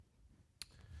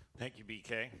Thank you,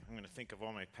 BK. I'm going to think of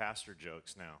all my pastor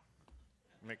jokes now.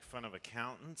 Make fun of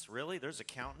accountants? Really? There's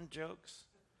accountant jokes?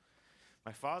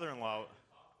 My father-in-law,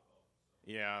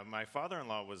 my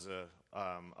father-in-law was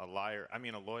a liar. I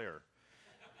mean, a lawyer,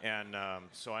 and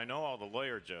so I know all the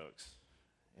lawyer jokes,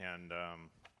 and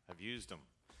I've used them.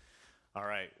 All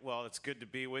right. Well, it's good to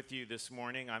be with you this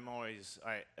morning. I'm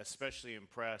especially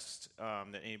impressed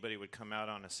that anybody would come out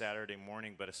on a Saturday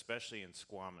morning, but especially in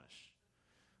Squamish.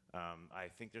 I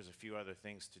think there's a few other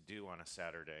things to do on a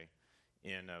Saturday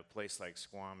in a place like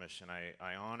Squamish, and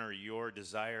I honor your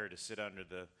desire to sit under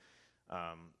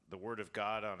the Word of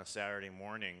God on a Saturday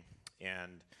morning,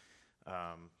 and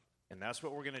that's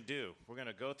what we're going to do. We're going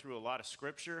to go through a lot of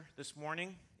Scripture this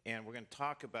morning, and we're going to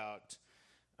talk about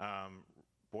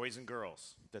boys and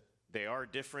girls, that they are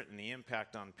different in the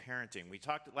impact on parenting. We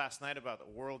talked last night about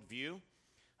the worldview,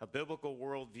 a biblical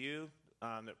worldview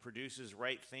that produces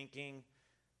right thinking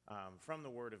from the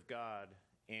Word of God,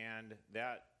 and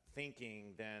that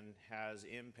thinking then has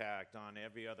impact on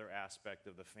every other aspect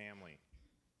of the family.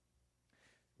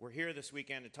 We're here this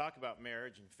weekend to talk about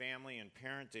marriage and family and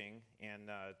parenting, and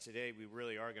today we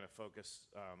really are going to focus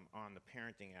on the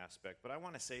parenting aspect. But I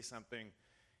want to say something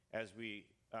as we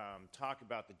talk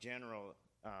about the general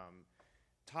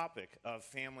topic of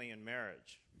family and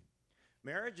marriage.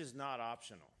 Marriage is not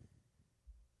optional.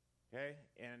 Okay,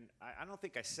 and I don't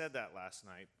think I said that last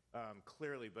night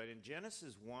clearly, but in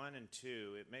Genesis 1 and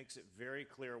 2, it makes it very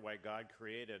clear why God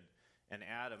created an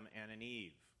Adam and an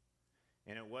Eve.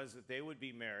 And it was that they would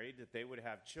be married, that they would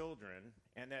have children,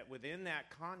 and that within that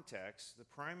context, the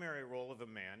primary role of a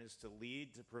man is to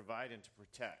lead, to provide, and to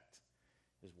protect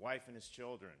his wife and his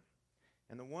children.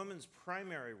 And the woman's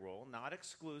primary role, not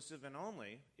exclusive and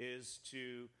only, is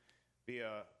to be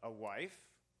a wife,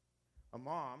 a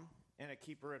mom, and a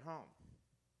keeper at home.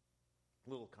 A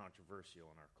little controversial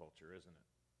in our culture, isn't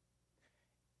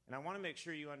it? And I want to make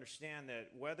sure you understand that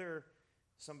whether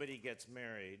somebody gets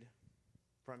married,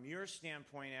 from your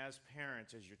standpoint as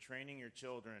parents, as you're training your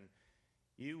children,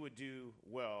 you would do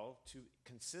well to,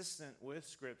 consistent with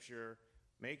Scripture,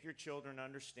 make your children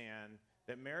understand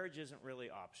that marriage isn't really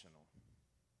optional.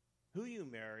 Who you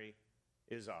marry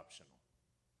is optional.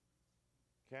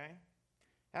 Okay?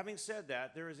 Having said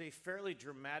that, there is a fairly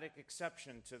dramatic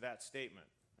exception to that statement.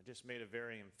 I just made a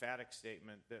very emphatic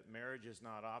statement that marriage is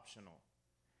not optional.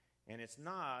 And it's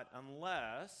not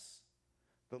unless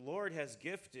the Lord has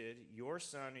gifted your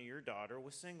son or your daughter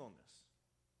with singleness.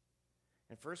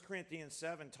 And 1 Corinthians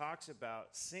 7 talks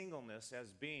about singleness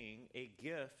as being a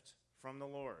gift from the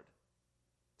Lord.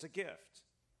 It's a gift.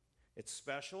 It's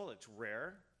special, it's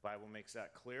rare, the Bible makes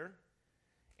that clear,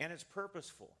 and it's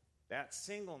purposeful. That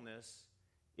singleness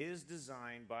is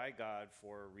designed by God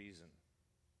for a reason.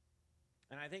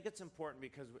 And I think it's important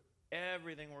because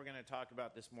everything we're going to talk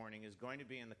about this morning is going to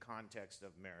be in the context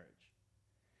of marriage.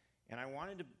 And I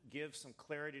wanted to give some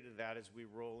clarity to that as we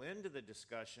roll into the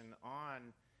discussion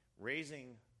on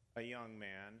raising a young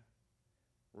man,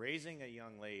 raising a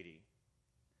young lady,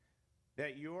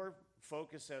 that your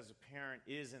focus as a parent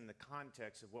is in the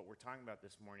context of what we're talking about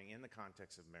this morning, in the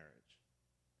context of marriage.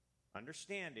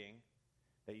 Understanding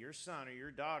that your son or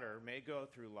your daughter may go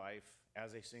through life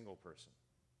as a single person.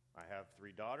 I have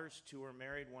 3 daughters, 2 are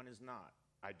married, 1 is not.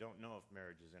 I don't know if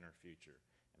marriage is in our future,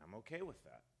 and I'm okay with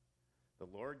that. The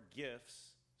Lord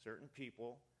gifts certain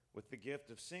people with the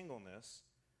gift of singleness,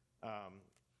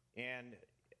 and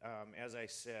as I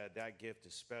said, that gift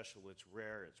is special, it's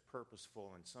rare, it's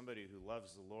purposeful, and somebody who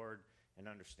loves the Lord and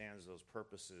understands those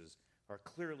purposes are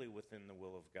clearly within the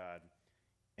will of God.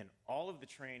 And all of the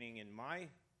training in my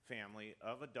family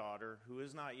of a daughter who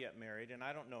is not yet married, and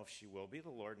I don't know if she will be, the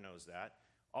Lord knows that,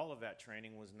 all of that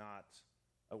training was not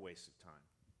a waste of time,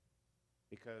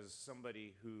 because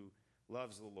somebody who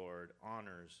loves the Lord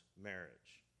honors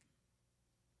marriage.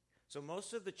 So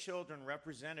most of the children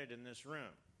represented in this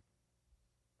room,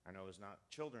 I know there's not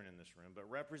children in this room, but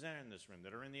represented in this room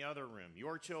that are in the other room,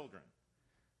 your children,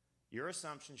 your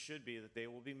assumption should be that they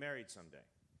will be married someday,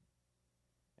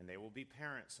 and they will be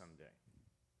parents someday.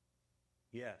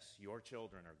 Yes, your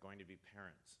children are going to be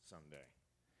parents someday.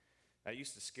 That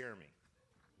used to scare me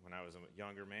when I was a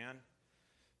younger man,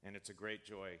 and it's a great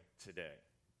joy today.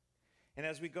 And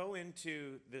as we go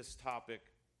into this topic,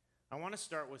 I want to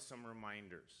start with some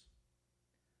reminders.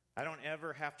 I don't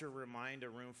ever have to remind a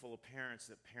room full of parents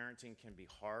that parenting can be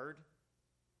hard,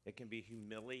 it can be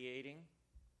humiliating,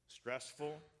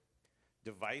 stressful,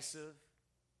 divisive,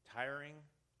 tiring,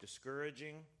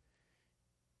 discouraging,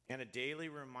 and a daily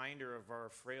reminder of our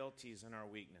frailties and our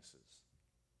weaknesses.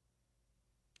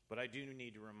 But I do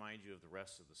need to remind you of the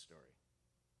rest of the story.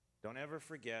 Don't ever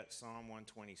forget Psalm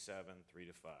 127, 3-5.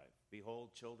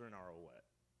 Behold, children are a what?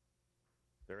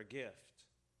 They're a gift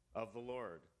of the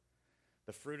Lord.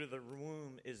 The fruit of the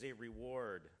womb is a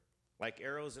reward. Like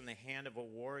arrows in the hand of a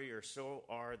warrior, so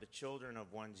are the children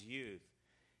of one's youth.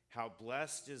 How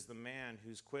blessed is the man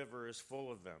whose quiver is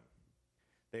full of them.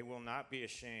 They will not be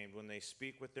ashamed when they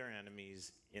speak with their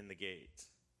enemies in the gate.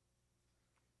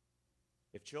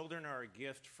 If children are a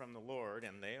gift from the Lord,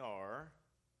 and they are,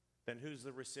 then who's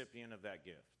the recipient of that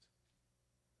gift?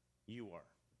 You are.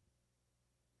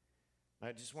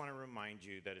 I just want to remind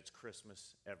you that it's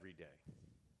Christmas every day.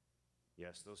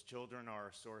 Yes, those children are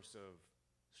a source of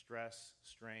stress,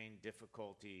 strain,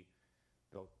 difficulty.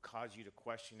 They'll cause you to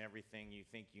question everything you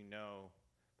think you know.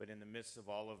 But in the midst of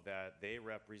all of that, they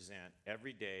represent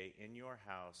every day in your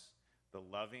house the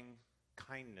loving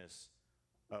kindness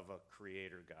of a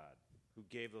creator God who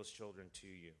gave those children to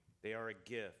you. They are a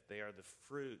gift. They are the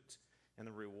fruit and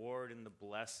the reward and the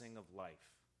blessing of life.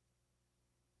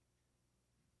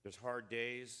 There's hard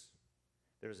days.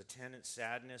 There's attendant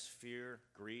sadness, fear,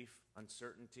 grief,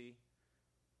 uncertainty.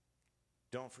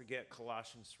 Don't forget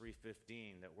Colossians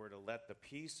 3:15, that we're to let the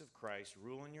peace of Christ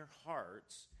rule in your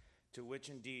hearts, to which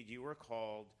indeed you are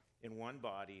called in one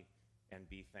body, and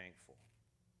be thankful.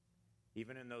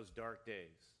 Even in those dark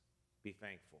days, be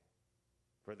thankful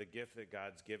for the gift that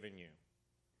God's given you.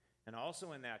 And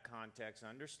also in that context,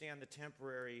 understand the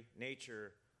temporary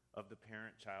nature of the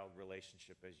parent-child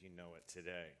relationship as you know it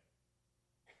today.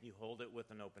 You hold it with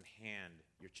an open hand.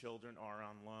 Your children are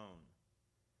on loan.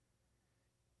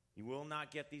 You will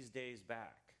not get these days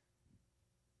back.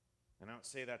 And I don't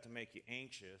say that to make you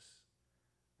anxious.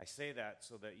 I say that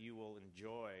so that you will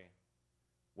enjoy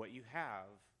what you have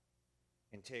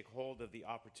and take hold of the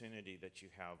opportunity that you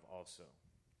have also.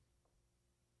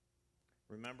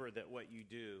 Remember that what you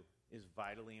do is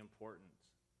vitally important.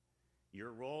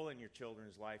 Your role in your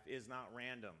children's life is not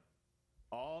random.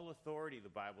 All authority, the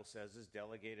Bible says, is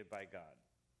delegated by God.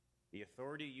 The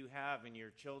authority you have in your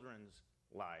children's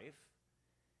life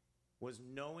was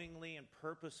knowingly and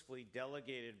purposefully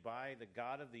delegated by the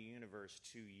God of the universe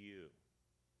to you.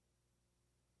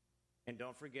 And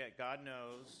don't forget, God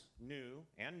knew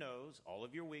all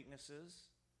of your weaknesses,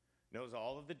 knows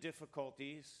all of the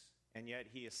difficulties, and yet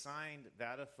he assigned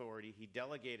that authority, he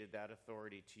delegated that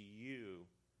authority to you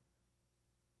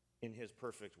in his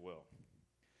perfect will.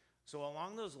 So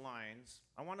along those lines,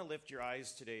 I want to lift your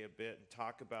eyes today a bit and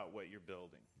talk about what you're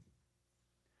building.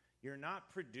 You're not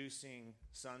producing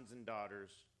sons and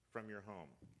daughters from your home.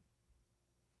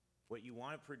 What you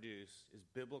want to produce is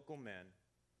biblical men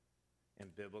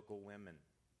and biblical women.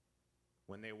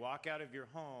 When they walk out of your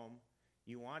home,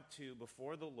 you want to,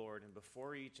 before the Lord and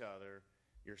before each other,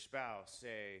 your spouse,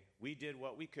 say, we did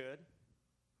what we could,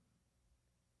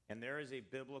 and there is a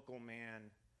biblical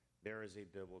man, there is a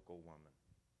biblical woman.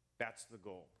 That's the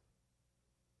goal.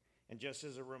 And just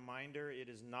as a reminder, it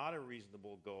is not a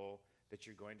reasonable goal that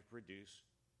you're going to produce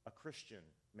a Christian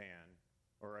man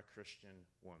or a Christian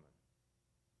woman.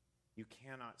 You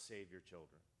cannot save your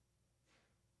children.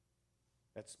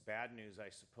 That's bad news,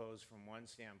 I suppose, from one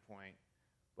standpoint,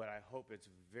 but I hope it's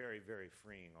very, very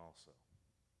freeing also.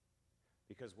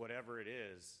 Because whatever it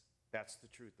is, that's the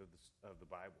truth of the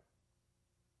Bible.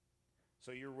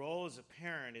 So your role as a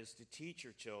parent is to teach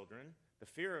your children the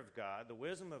fear of God, the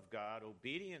wisdom of God,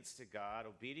 obedience to God,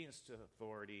 obedience to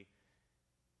authority,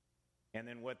 and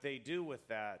then what they do with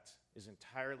that is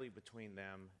entirely between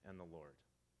them and the Lord.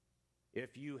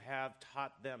 If you have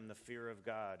taught them the fear of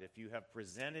God, if you have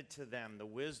presented to them the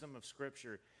wisdom of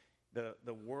Scripture,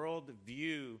 the world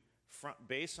view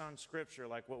based on Scripture,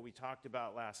 like what we talked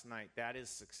about last night, that is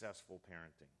successful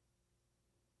parenting.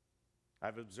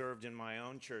 I've observed in my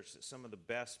own church that some of the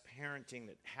best parenting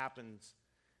that happens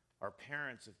are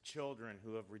parents of children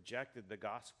who have rejected the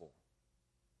gospel.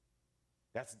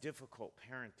 That's difficult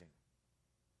parenting.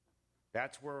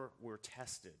 That's where we're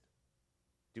tested.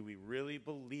 Do we really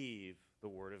believe the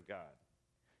Word of God?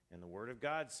 And the Word of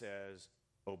God says,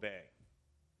 obey.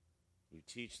 You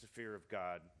teach the fear of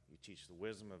God, you teach the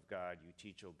wisdom of God, you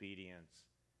teach obedience,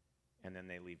 and then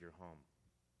they leave your home.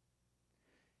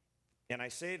 And I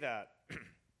say that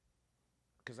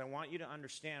because I want you to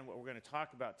understand what we're going to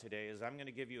talk about today is I'm going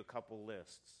to give you a couple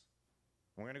lists.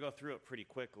 We're going to go through it pretty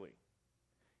quickly.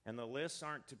 And the lists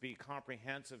aren't to be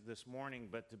comprehensive this morning,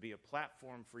 but to be a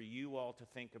platform for you all to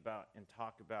think about and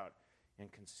talk about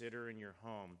and consider in your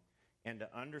home, and to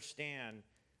understand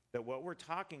that what we're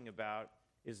talking about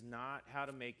is not how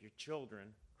to make your children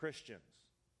Christians.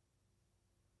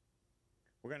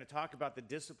 We're going to talk about the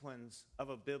disciplines of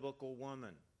a biblical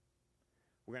woman.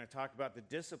 We're going to talk about the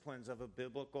disciplines of a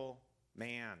biblical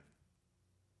man.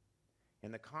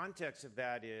 And the context of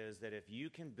that is that if you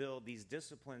can build these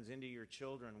disciplines into your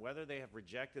children, whether they have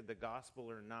rejected the gospel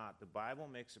or not, the Bible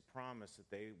makes a promise that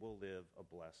they will live a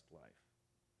blessed life.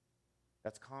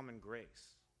 That's common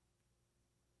grace.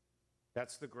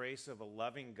 That's the grace of a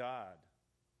loving God.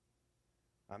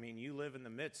 I mean, you live in the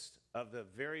midst of the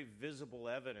very visible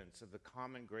evidence of the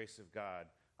common grace of God.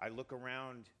 I look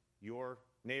around your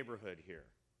neighborhood here,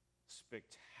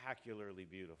 spectacularly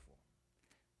beautiful.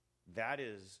 That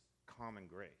is common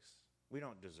grace. We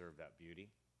don't deserve that beauty.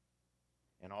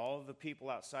 And all of the people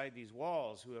outside these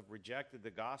walls who have rejected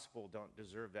the gospel don't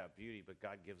deserve that beauty, but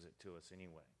God gives it to us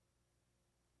anyway.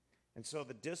 And so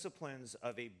the disciplines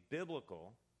of a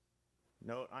biblical,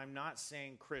 note, I'm not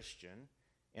saying Christian,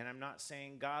 and I'm not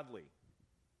saying godly.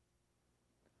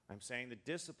 I'm saying the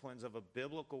disciplines of a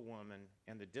biblical woman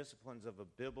and the disciplines of a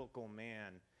biblical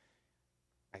man.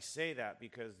 I say that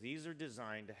because these are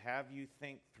designed to have you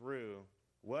think through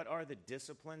what are the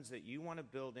disciplines that you want to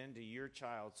build into your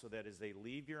child so that as they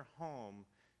leave your home,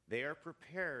 they are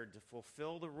prepared to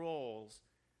fulfill the roles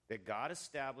that God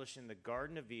established in the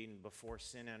Garden of Eden before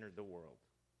sin entered the world.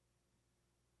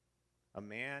 A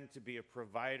man to be a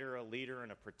provider, a leader,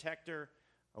 and a protector.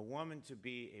 A woman to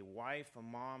be a wife, a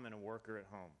mom, and a worker at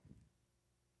home.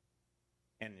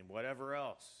 And whatever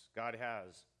else God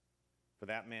has for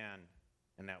that man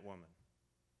and that woman.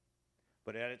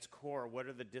 But at its core, what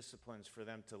are the disciplines for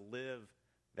them to live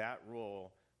that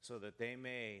role so that they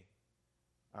may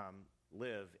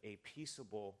live a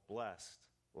peaceable, blessed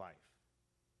life?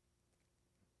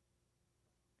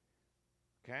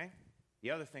 Okay?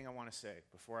 The other thing I want to say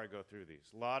before I go through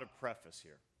these, a lot of preface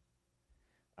here.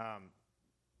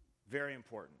 Very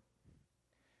important.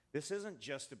 This isn't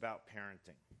just about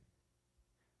parenting.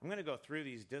 I'm going to go through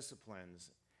these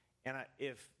disciplines, and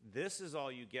if this is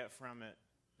all you get from it,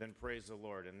 then praise the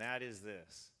Lord, and that is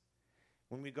this.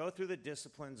 When we go through the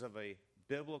disciplines of a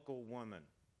biblical woman,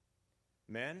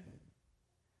 men,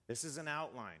 this is an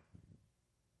outline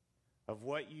of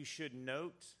what you should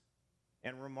note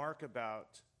and remark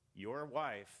about your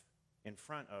wife in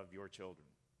front of your children.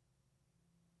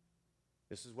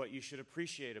 This is what you should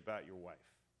appreciate about your wife.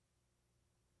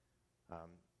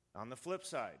 On the flip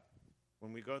side,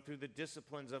 when we go through the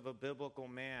disciplines of a biblical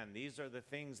man, these are the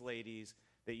things, ladies,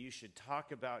 that you should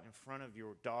talk about in front of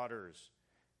your daughters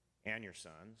and your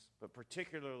sons, but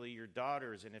particularly your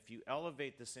daughters. And if you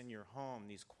elevate this in your home,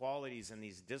 these qualities and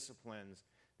these disciplines,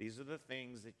 these are the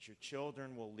things that your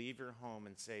children will leave your home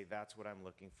and say, that's what I'm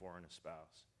looking for in a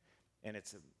spouse. And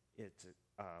it's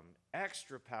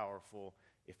extra powerful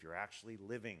if you're actually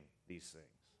living these things.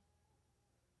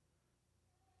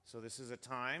 So this is a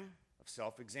time of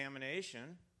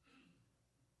self-examination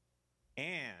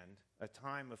and a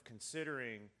time of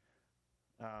considering,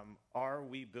 are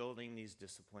we building these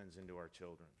disciplines into our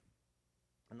children?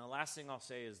 And the last thing I'll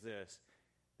say is this.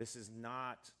 This is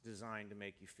not designed to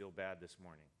make you feel bad this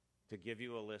morning, to give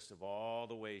you a list of all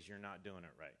the ways you're not doing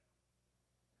it right.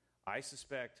 I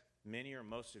suspect many or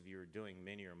most of you are doing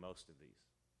many or most of these.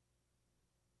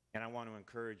 And I want to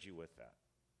encourage you with that.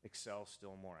 Excel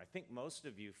still more. I think most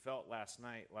of you felt last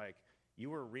night like you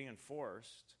were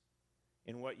reinforced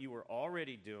in what you were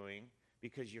already doing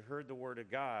because you heard the Word of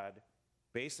God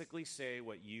basically say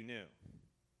what you knew.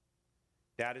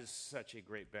 That is such a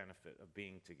great benefit of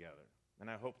being together. And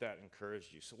I hope that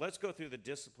encouraged you. So let's go through the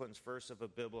disciplines first of a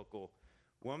biblical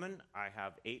woman. I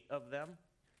have 8 of them.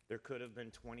 There could have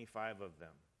been 25 of them.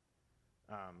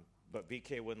 But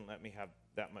BK wouldn't let me have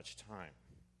that much time.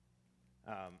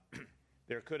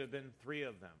 There could have been 3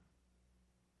 of them.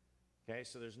 Okay,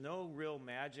 so there's no real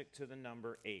magic to the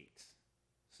number 8.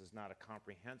 This is not a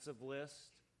comprehensive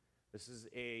list. This is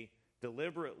a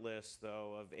deliberate list,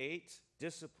 though, of 8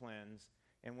 disciplines.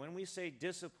 And when we say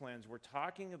disciplines, we're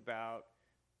talking about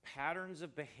patterns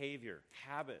of behavior,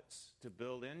 habits to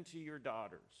build into your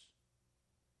daughters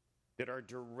that are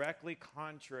directly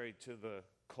contrary to the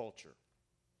culture,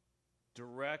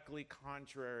 directly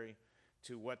contrary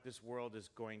to what this world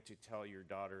is going to tell your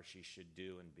daughter she should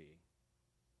do and be.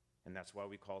 And that's why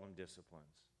we call them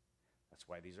disciplines. That's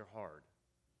why these are hard.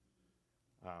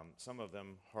 Some of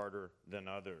them harder than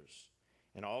others.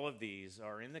 And all of these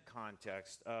are in the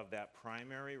context of that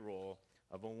primary role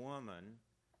of a woman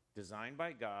designed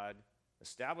by God,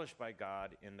 established by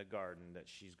God in the garden, that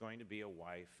she's going to be a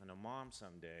wife and a mom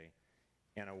someday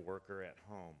and a worker at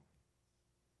home.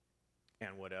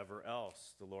 And whatever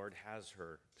else the Lord has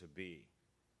her to be.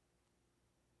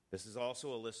 This is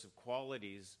also a list of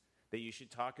qualities that you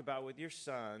should talk about with your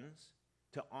sons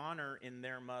to honor in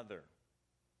their mother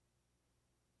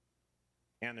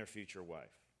and their future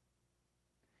wife.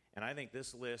 And I think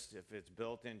this list, if it's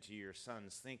built into your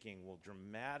son's thinking, will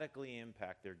dramatically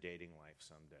impact their dating life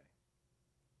someday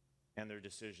and their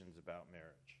decisions about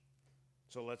marriage.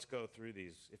 So let's go through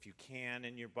these. If you can,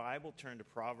 in your Bible, turn to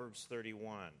Proverbs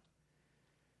 31.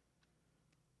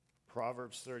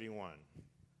 Proverbs 31.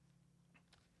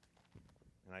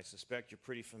 And I suspect you're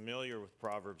pretty familiar with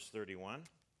Proverbs 31.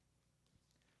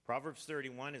 Proverbs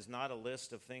 31 is not a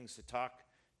list of things to talk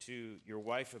to your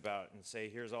wife about and say,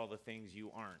 here's all the things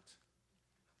you aren't,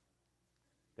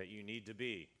 that you need to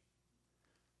be.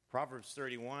 Proverbs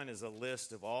 31 is a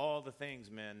list of all the things,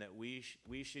 men, that we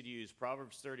should use.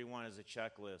 Proverbs 31 is a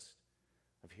checklist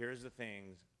of here's the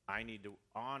things I need to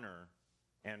honor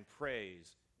and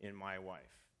praise in my wife.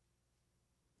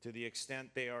 To the extent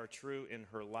they are true in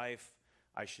her life,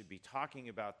 I should be talking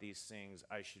about these things.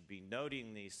 I should be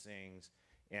noting these things.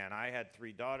 And I had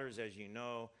 3 daughters, as you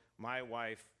know. My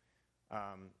wife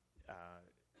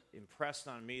impressed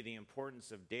on me the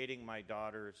importance of dating my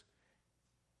daughters,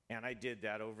 and I did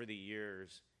that over the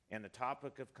years. And the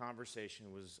topic of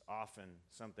conversation was often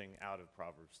something out of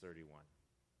Proverbs 31.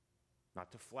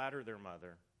 Not to flatter their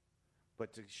mother,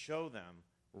 but to show them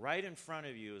right in front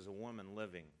of you is a woman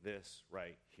living this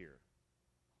right here.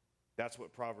 That's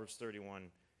what Proverbs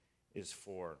 31 is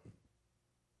for.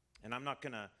 And I'm not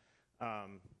going to,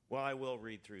 I will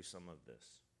read through some of this.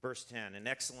 Verse 10, an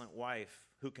excellent wife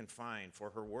who can find,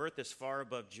 for her worth is far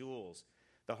above jewels.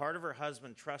 The heart of her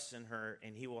husband trusts in her,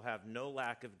 and he will have no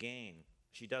lack of gain.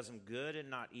 She does him good and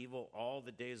not evil all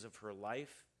the days of her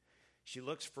life. She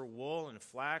looks for wool and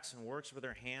flax and works with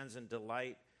her hands in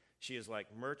delight. She is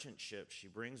like merchant ships. She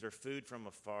brings her food from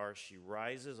afar. She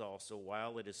rises also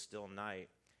while it is still night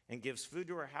and gives food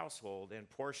to her household and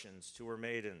portions to her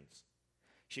maidens.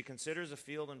 She considers a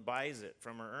field and buys it.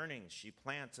 From her earnings she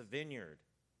plants a vineyard.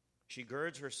 She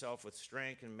girds herself with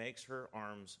strength and makes her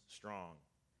arms strong.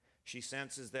 She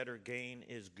senses that her gain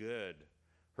is good.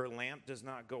 Her lamp does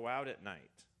not go out at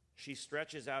night. She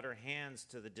stretches out her hands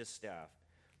to the distaff,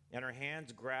 and her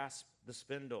hands grasp the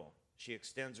spindle. She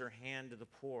extends her hand to the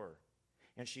poor,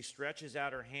 and she stretches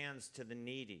out her hands to the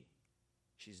needy.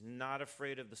 She's not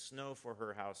afraid of the snow for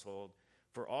her household,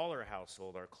 for all her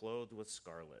household are clothed with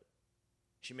scarlet.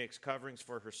 She makes coverings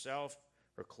for herself.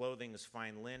 Her clothing is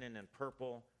fine linen and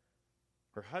purple.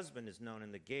 Her husband is known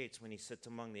in the gates when he sits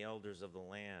among the elders of the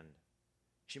land.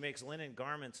 She makes linen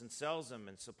garments and sells them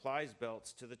and supplies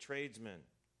belts to the tradesmen.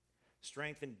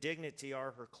 Strength and dignity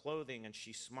are her clothing, and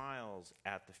she smiles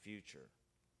at the future.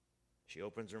 She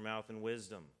opens her mouth in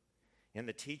wisdom, and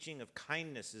the teaching of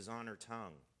kindness is on her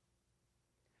tongue.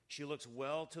 She looks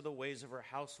well to the ways of her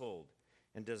household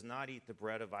and does not eat the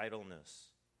bread of idleness.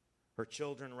 Her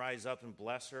children rise up and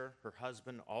bless her, her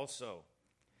husband also.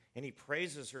 And he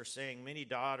praises her, saying, many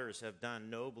daughters have done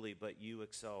nobly, but you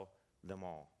excel them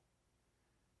all.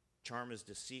 Charm is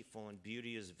deceitful and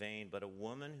beauty is vain, but a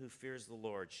woman who fears the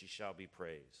Lord, she shall be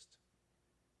praised.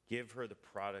 Give her the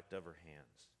product of her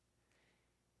hands,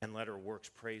 and let her works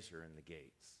praise her in the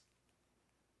gates.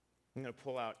 I'm going to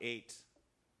pull out 8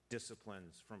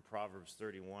 disciplines from Proverbs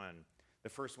 31. The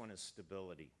first one is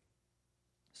stability.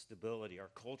 Stability. Our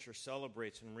culture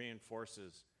celebrates and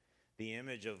reinforces the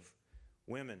image of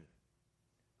women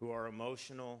who are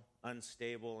emotional,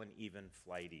 unstable, and even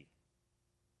flighty.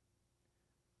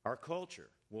 Our culture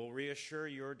will reassure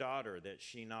your daughter that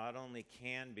she not only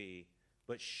can be,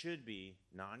 but should be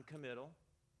non-committal,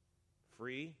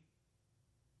 free,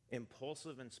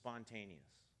 impulsive, and spontaneous.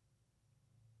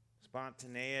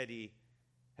 Spontaneity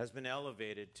has been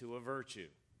elevated to a virtue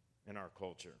in our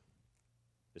culture.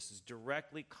 This is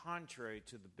directly contrary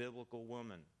to the biblical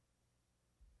woman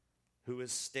who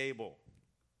is stable.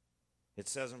 It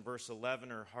says in verse 11,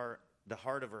 the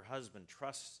heart of her husband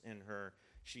trusts in her.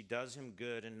 She does him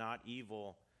good and not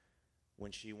evil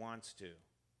when she wants to.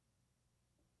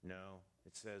 No,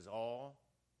 it says all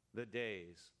the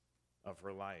days of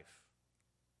her life.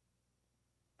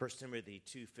 1 Timothy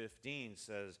 2:15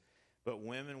 says, but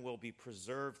women will be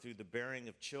preserved through the bearing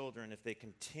of children if they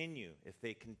continue.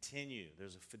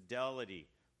 There's a fidelity,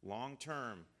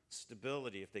 long-term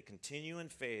stability, if they continue in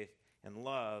faith and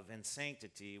love and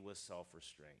sanctity with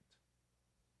self-restraint.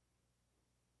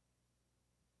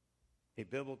 A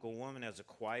biblical woman has a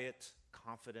quiet,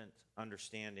 confident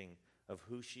understanding of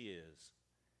who she is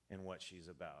and what she's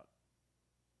about.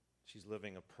 She's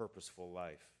living a purposeful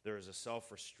life. There is a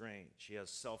self-restraint. She has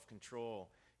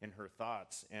self-control in her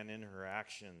thoughts and in her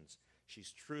actions.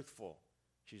 She's truthful.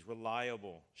 She's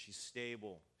reliable. She's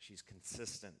stable. She's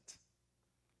consistent.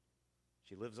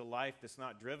 She lives a life that's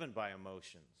not driven by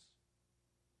emotions.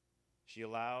 She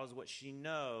allows what she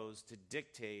knows to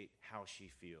dictate how she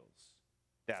feels.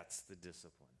 That's the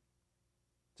discipline.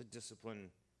 It's a discipline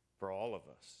for all of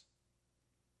us.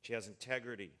 She has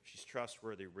integrity. She's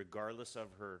trustworthy regardless of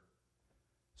her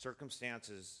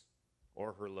circumstances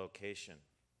or her location.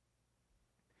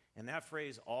 And that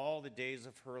phrase, all the days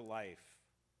of her life,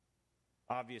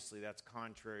 obviously that's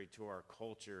contrary to our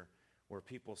culture where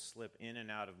people slip in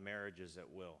and out of marriages at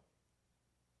will.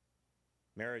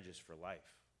 Marriage is for life.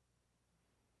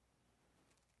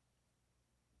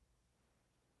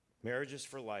 Marriage is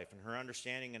for life, and her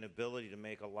understanding and ability to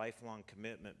make a lifelong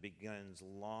commitment begins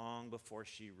long before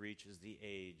she reaches the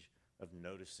age of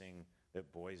noticing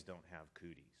that boys don't have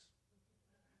cooties.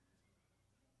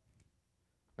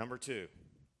 Number two,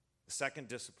 the second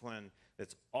discipline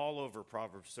that's all over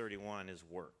Proverbs 31 is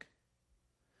work.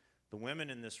 The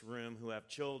women in this room who have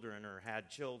children or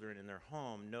had children in their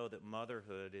home know that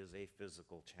motherhood is a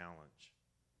physical challenge.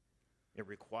 It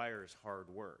requires hard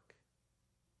work.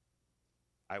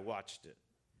 I watched it.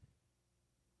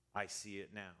 I see it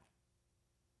now.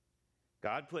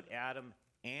 God put Adam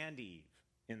and Eve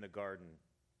in the garden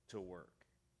to work.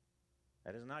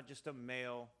 That is not just a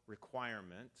male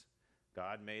requirement.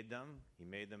 God made them. He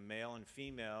made them male and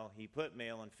female. He put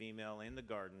male and female in the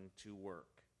garden to work.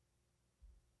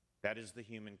 That is the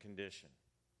human condition.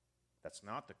 That's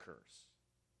not the curse.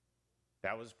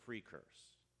 That was pre-curse.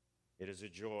 It is a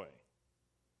joy.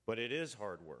 But it is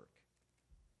hard work.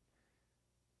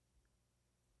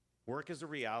 Work is a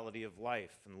reality of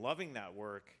life, and loving that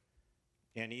work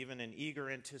and even an eager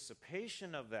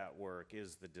anticipation of that work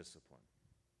is the discipline.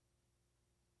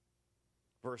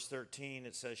 Verse 13,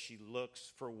 it says she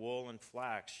looks for wool and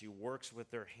flax. She works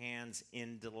with her hands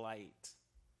in delight.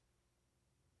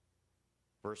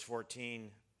 Verse 14,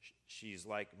 she's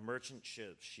like merchant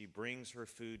ships. She brings her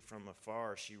food from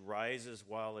afar. She rises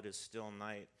while it is still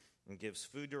night and gives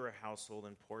food to her household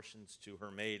and portions to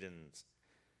her maidens.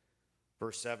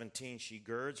 Verse 17, she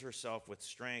girds herself with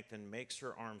strength and makes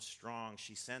her arms strong.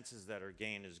 She senses that her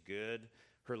gain is good.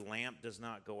 Her lamp does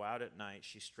not go out at night.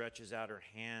 She stretches out her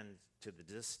hand to the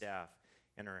distaff,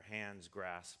 and her hands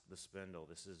grasp the spindle.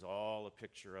 This is all a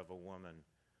picture of a woman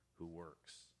who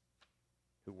works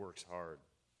hard.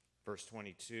 Verse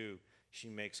 22, she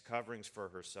makes coverings for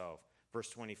herself. Verse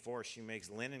 24, she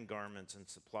makes linen garments and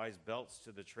supplies belts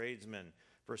to the tradesmen.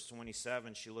 Verse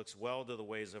 27, she looks well to the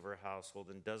ways of her household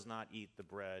and does not eat the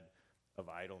bread of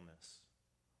idleness.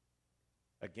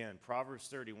 Again, Proverbs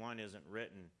 31 isn't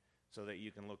written so that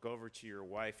you can look over to your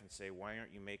wife and say, why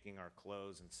aren't you making our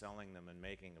clothes and selling them and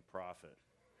making a profit?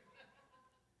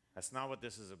 That's not what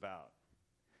this is about.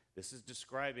 This is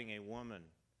describing a woman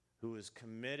who is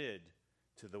committed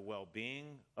to the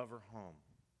well-being of her home,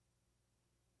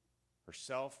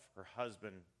 herself, her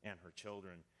husband, and her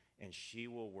children, and she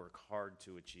will work hard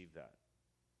to achieve that.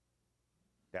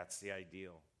 That's the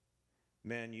ideal.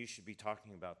 Men, you should be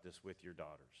talking about this with your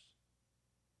daughters,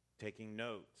 taking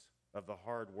notes of the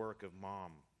hard work of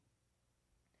mom.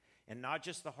 And not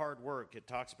just the hard work. It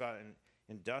talks about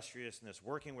industriousness,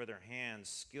 working with her hands,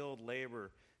 skilled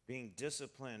labor, being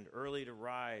disciplined, early to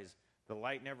rise, the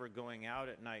light never going out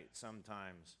at night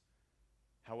sometimes.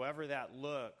 However that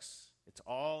looks, it's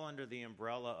all under the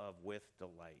umbrella of with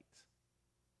delight.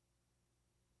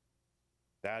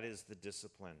 That is the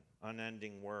discipline,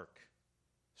 unending work,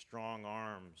 strong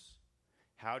arms.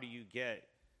 How do you get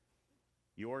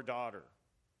your daughter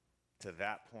to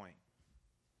that point?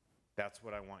 That's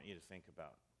what I want you to think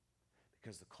about,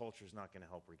 because the culture is not going to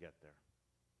help her get there.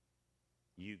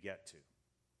 You get to.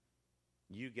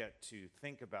 You get to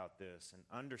think about this and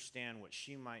understand what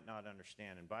she might not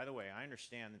understand. And by the way, I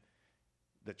understand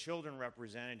the children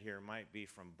represented here might be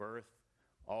from birth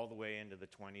all the way into the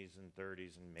 20s and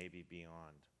 30s and maybe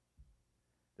beyond.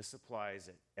 This applies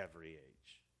at every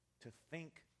age. To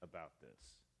think about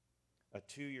this. A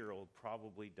 2-year-old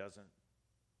probably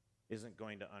isn't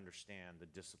going to understand the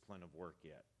discipline of work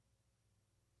yet.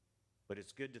 But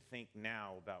it's good to think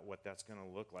now about what that's going to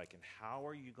look like and how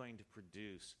are you going to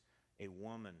produce a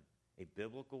woman, a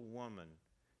biblical woman,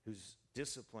 who's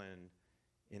disciplined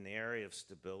in the area of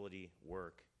stability,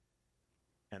 work.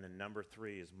 And then number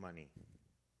 3 is money.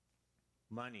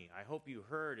 Money. I hope you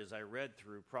heard as I read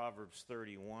through Proverbs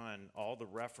 31 all the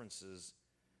references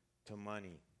to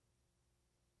money.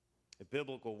 A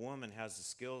biblical woman has the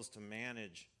skills to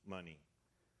manage money,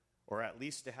 or at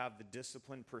least to have the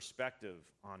disciplined perspective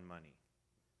on money.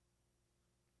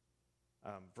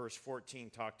 Verse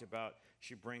 14 talked about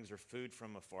she brings her food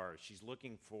from afar. She's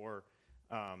looking for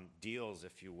deals,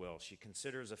 if you will. She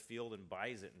considers a field and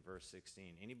buys it in verse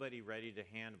 16. Anybody ready to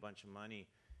hand a bunch of money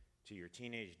to your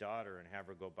teenage daughter and have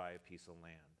her go buy a piece of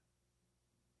land?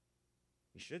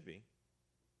 You should be.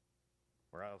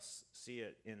 or I'll see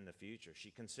it in the future.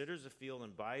 She considers a field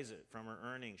and buys it. From her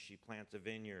earnings, she plants a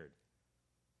vineyard.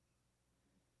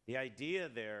 The idea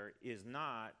there is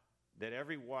not that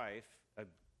every wife,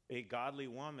 a godly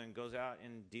woman, goes out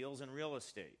and deals in real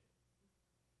estate.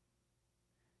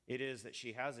 It is that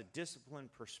she has a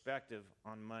disciplined perspective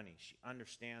on money. She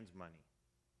understands money.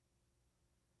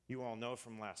 You all know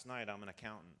from last night I'm an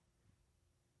accountant,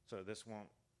 so this won't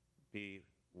be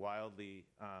wildly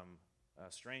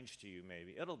strange to you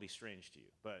maybe. It'll be strange to you,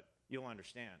 but you'll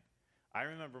understand. I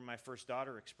remember my first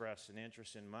daughter expressed an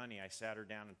interest in money. I sat her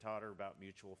down and taught her about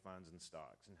mutual funds and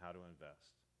stocks and how to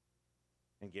invest,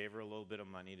 and gave her a little bit of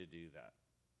money to do that.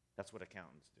 That's what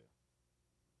accountants do.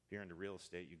 If you're into real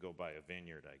estate, you go buy a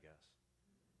vineyard, I guess.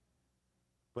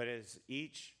 But as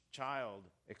each child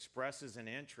expresses an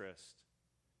interest,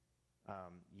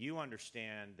 you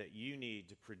understand that you need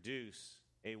to produce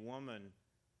a woman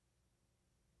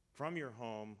from your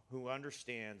home who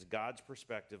understands God's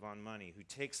perspective on money, who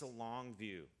takes a long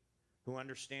view, who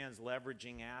understands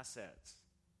leveraging assets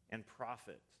and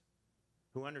profit,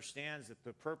 who understands that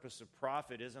the purpose of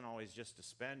profit isn't always just to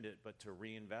spend it, but to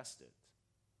reinvest it.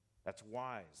 That's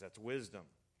wise. That's wisdom.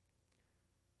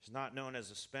 She's not known as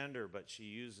a spender, but she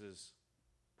uses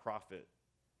profit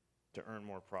to earn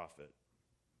more profit.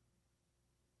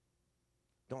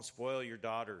 Don't spoil your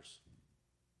daughters,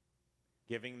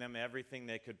 giving them everything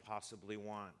they could possibly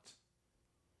want.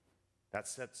 That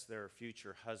sets their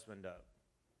future husband up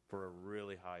for a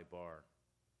really high bar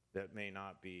that may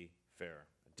not be fair,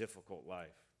 a difficult life.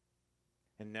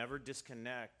 And never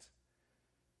disconnect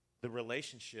the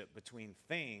relationship between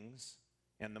things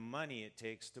and the money it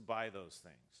takes to buy those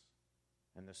things.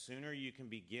 And the sooner you can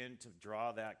begin to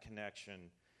draw that connection,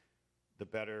 the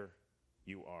better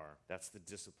you are. That's the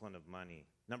discipline of money.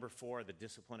 Number 4, the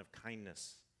discipline of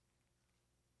kindness.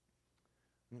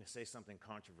 I'm going to say something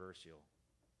controversial.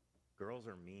 Girls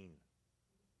are mean.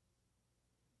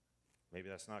 Maybe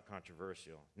that's not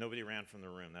controversial. Nobody ran from the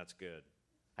room. That's good.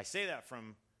 I say that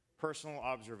from personal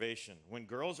observation. When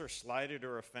girls are slighted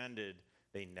or offended,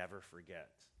 they never forget.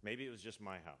 Maybe it was just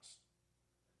my house.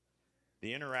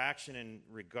 The interaction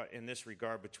in this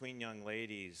regard between young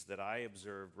ladies that I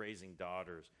observed raising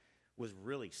daughters was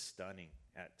really stunning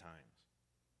at times.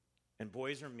 And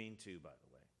boys are mean too, by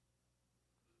the way.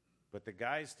 But the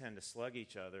guys tend to slug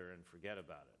each other and forget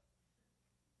about it.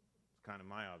 It's kind of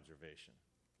my observation.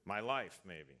 My life,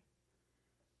 maybe.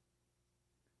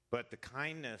 But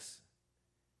kindness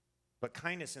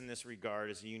in this regard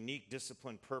is a unique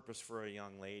disciplined purpose for a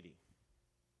young lady.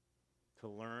 To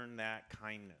learn that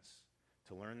kindness,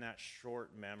 to learn that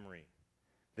short memory,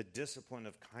 the discipline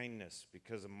of kindness,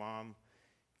 because a mom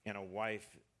and a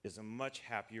wife is a much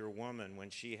happier woman when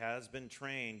she has been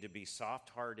trained to be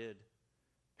soft-hearted,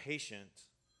 patient,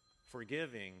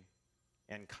 forgiving,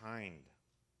 and kind.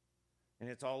 And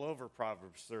it's all over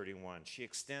Proverbs 31. She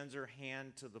extends her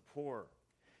hand to the poor.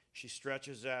 She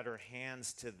stretches out her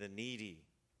hands to the needy.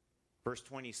 Verse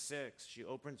 26, she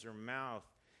opens her mouth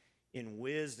in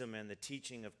wisdom, and the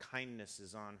teaching of kindness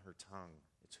is on her tongue.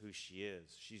 It's who she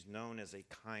is. She's known as a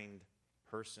kind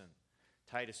person.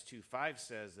 Titus 2:5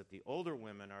 says that the older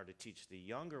women are to teach the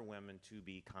younger women to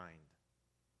be kind.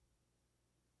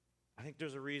 I think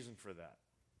there's a reason for that.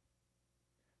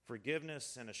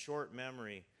 Forgiveness and a short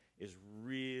memory is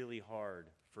really hard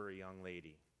for a young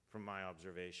lady, from my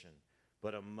observation,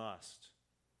 but a must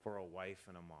for a wife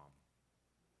and a mom.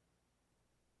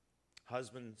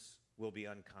 Husbands will be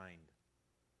unkind,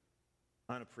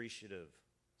 unappreciative,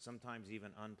 sometimes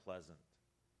even unpleasant.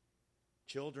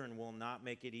 Children will not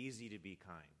make it easy to be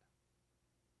kind.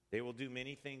 They will do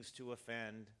many things to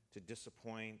offend, to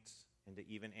disappoint, and to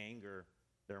even anger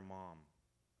their mom.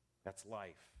 That's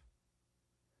life.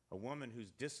 A woman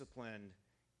who's disciplined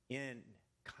in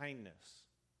kindness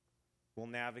will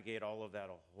navigate all of that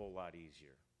a whole lot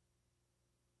easier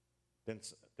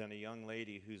than a young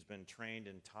lady who's been trained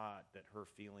and taught that her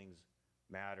feelings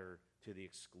matter to the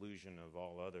exclusion of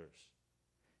all others.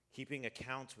 Keeping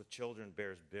accounts with children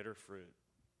bears bitter fruit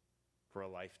for a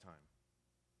lifetime.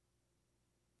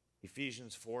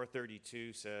 Ephesians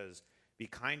 4:32 says, "Be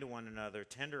kind to one another,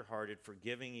 tender-hearted,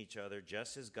 forgiving each other,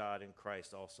 just as God in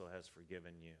Christ also has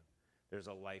forgiven you." There's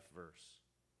a life verse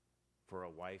for a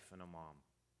wife and a mom.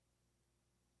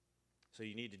 So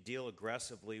you need to deal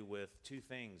aggressively with two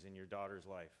things in your daughter's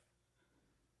life: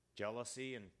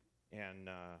 jealousy and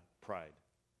pride.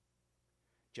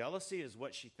 Jealousy is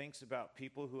what she thinks about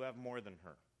people who have more than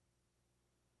her,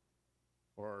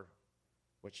 or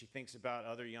what she thinks about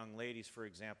other young ladies, for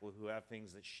example, who have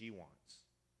things that she wants.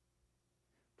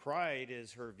 Pride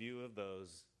is her view of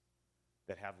those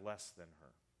that have less than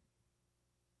her.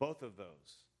 Both of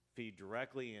those feed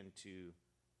directly into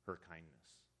her kindness.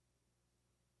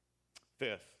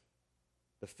 Fifth,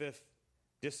 the fifth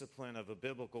discipline of a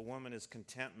biblical woman is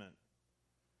contentment.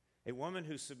 A woman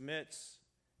who submits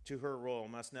to her role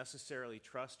must necessarily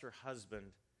trust her husband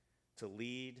to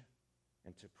lead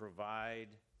and to provide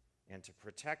and to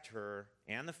protect her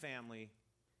and the family,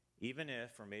 even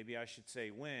if, or maybe I should say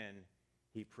when,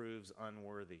 he proves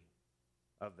unworthy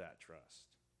of that trust.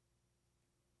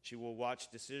 She will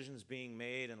watch decisions being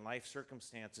made and life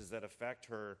circumstances that affect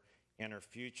her and her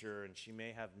future, and she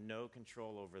may have no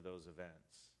control over those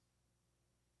events.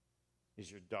 Is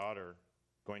your daughter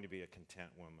going to be a content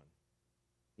woman?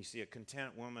 You see, a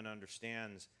content woman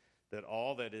understands that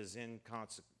all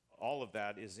of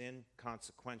that is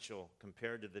inconsequential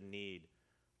compared to the need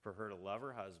for her to love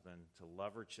her husband, to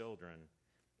love her children,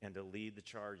 and to lead the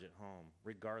charge at home,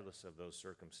 regardless of those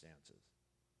circumstances.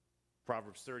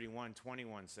 Proverbs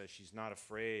 31:21 says she's not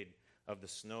afraid of the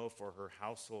snow for her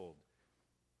household.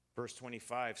 Verse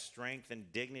 25, strength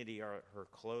and dignity are her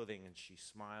clothing, and she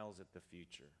smiles at the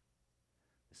future.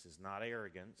 This is not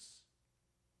arrogance.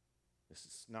 This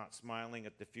is not smiling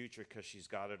at the future because she's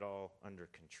got it all under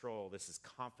control. This is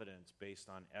confidence based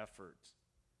on effort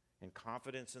and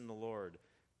confidence in the Lord,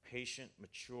 patient,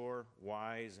 mature,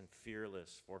 wise, and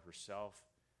fearless for herself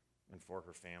and for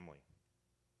her family.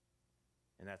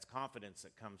 And that's confidence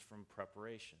that comes from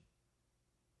preparation,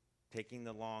 taking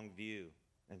the long view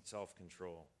and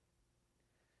self-control.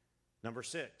 Number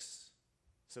 6,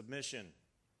 submission.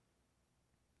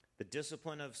 The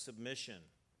discipline of submission.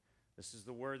 This is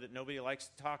the word that nobody likes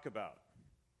to talk about.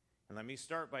 And let me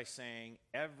start by saying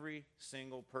every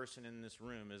single person in this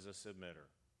room is a submitter.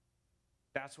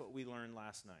 That's what we learned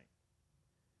last night.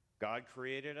 God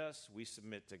created us, we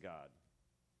submit to God.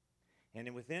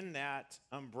 And within that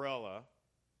umbrella,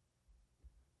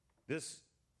 this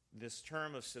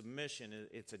term of submission,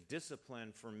 it's a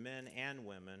discipline for men and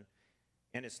women,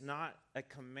 and it's not a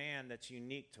command that's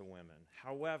unique to women.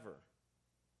 However,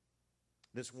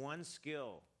 this one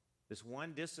skill, this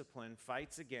one discipline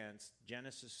fights against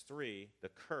Genesis 3, the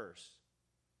curse.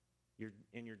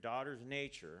 In your daughter's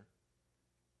nature,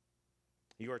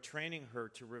 you are training her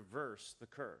to reverse the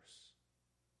curse.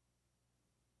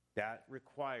 That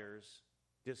requires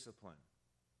discipline.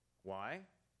 Why?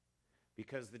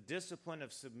 Because the discipline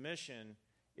of submission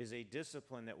is a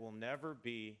discipline that will never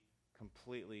be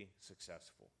completely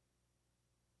successful.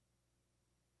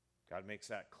 God makes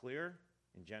that clear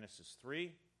in Genesis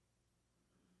 3,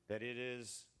 that it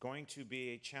is going to be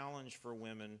a challenge for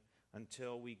women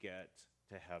until we get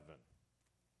to heaven,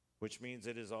 which means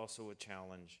it is also a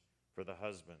challenge for the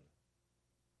husband.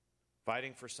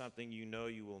 Fighting for something you know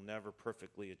you will never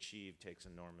perfectly achieve takes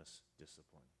enormous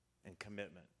discipline and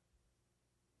commitment.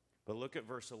 But look at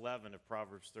verse 11 of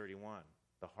Proverbs 31.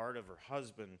 The heart of her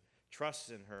husband trusts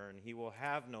in her, and he will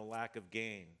have no lack of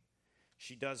gain.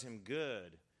 She does him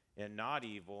good and not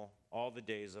evil all the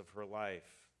days of her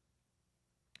life.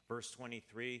 Verse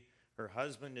 23, her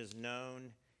husband is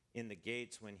known in the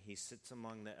gates when he sits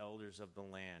among the elders of the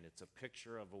land. It's a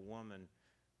picture of a woman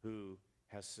who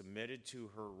has submitted to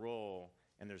her role,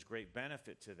 and there's great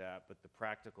benefit to that, but the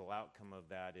practical outcome of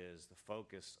that is the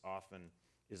focus often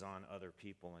is on other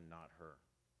people and not her,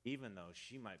 even though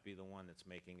she might be the one that's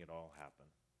making it all happen.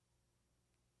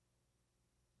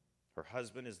 Her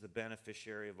husband is the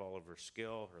beneficiary of all of her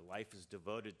skill. Her life is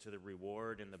devoted to the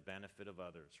reward and the benefit of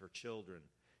others, her children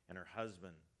and her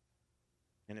husband.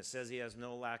 And it says he has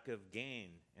no lack of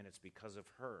gain, and it's because of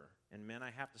her. And men,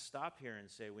 I have to stop here and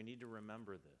say we need to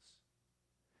remember this.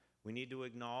 We need to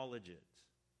acknowledge it.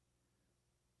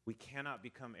 We cannot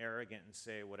become arrogant and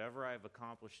say, whatever I've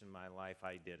accomplished in my life,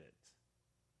 I did it.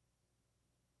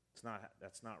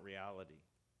 That's not reality.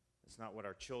 It's not what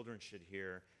our children should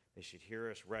hear. They should hear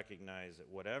us recognize that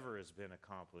whatever has been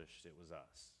accomplished, it was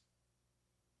us.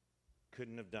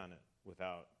 Couldn't have done it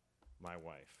without my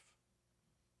wife.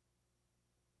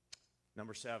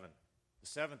 Number 7, the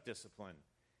 7th discipline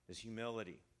is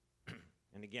humility.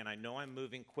 And again, I know I'm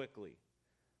moving quickly.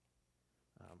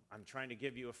 I'm trying to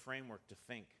give you a framework to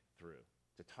think through,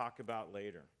 to talk about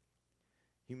later.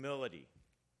 Humility.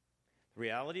 The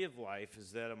reality of life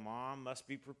is that a mom must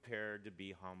be prepared to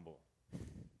be humble.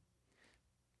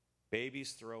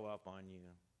 Babies throw up on you.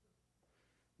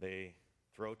 They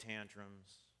throw tantrums,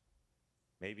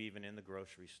 maybe even in the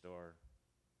grocery store.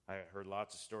 I heard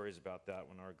lots of stories about that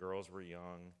when our girls were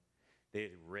young.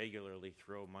 They regularly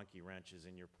throw monkey wrenches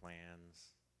in your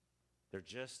plans. They're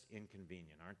just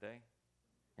inconvenient, aren't they?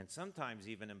 And sometimes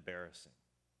even embarrassing.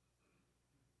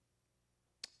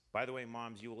 By the way,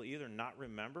 moms, you will either not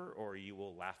remember or you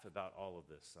will laugh about all of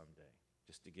this someday,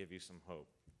 just to give you some hope.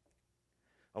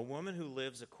 A woman who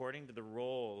lives according to the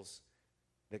roles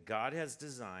that God has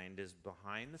designed is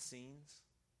behind the scenes.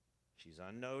 She's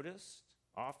unnoticed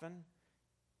often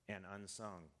and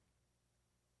unsung.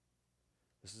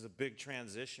 This is a big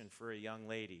transition for a young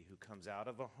lady who comes out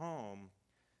of a home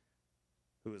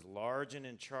who is large and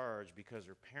in charge because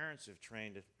her parents have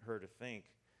trained her to think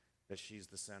that she's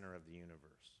the center of the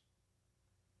universe.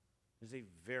 It's a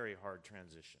very hard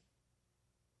transition.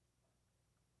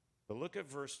 But look at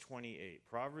verse 28,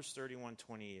 Proverbs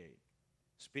 31:28.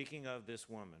 Speaking of this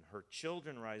woman, her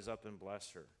children rise up and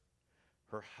bless her.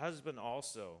 Her husband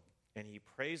also, and he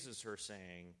praises her,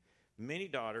 saying, many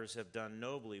daughters have done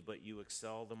nobly, but you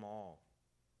excel them all.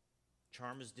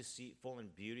 Charm is deceitful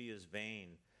and beauty is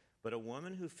vain, but a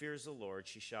woman who fears the Lord,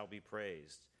 she shall be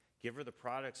praised. Give her the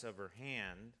products of her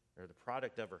hand, or the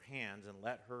product of her hands, and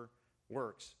let her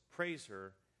works praise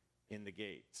her in the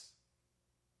gates.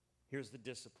 Here's the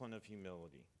discipline of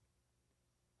humility.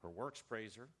 Her works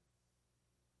praise her.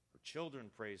 Her children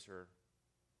praise her.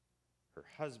 Her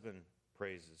husband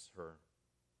praises her,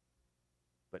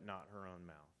 but not her own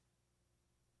mouth.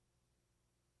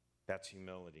 That's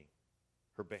humility.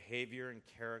 Her behavior and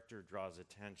character draws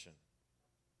attention.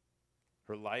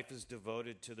 Her life is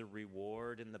devoted to the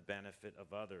reward and the benefit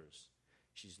of others.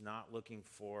 She's not looking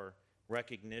for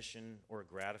recognition or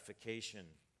gratification,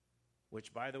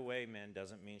 which, by the way, men,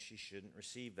 doesn't mean she shouldn't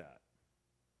receive that.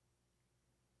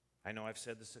 I know I've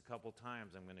said this a couple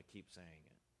times. I'm going to keep saying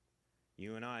it.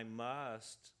 You and I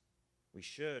we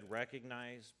should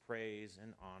recognize, praise,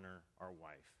 and honor our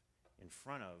wife in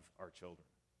front of our children.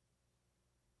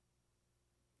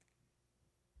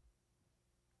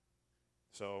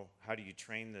 So, how do you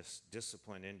train this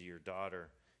discipline into your daughter?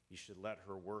 You should let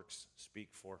her works speak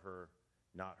for her,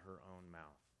 not her own mouth.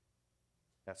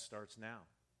 That starts now.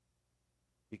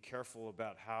 Be careful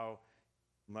about how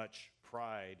much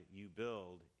pride you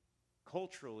build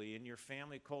culturally in your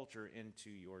family culture into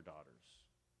your daughters.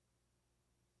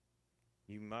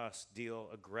 You must deal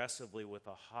aggressively with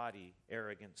a haughty,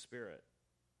 arrogant spirit.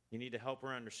 You need to help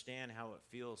her understand how it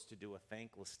feels to do a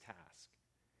thankless task.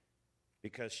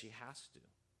 Because she has to.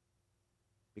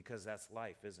 Because that's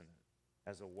life, isn't it?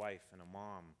 As a wife and a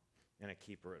mom and a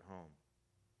keeper at home.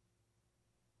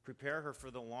 Prepare her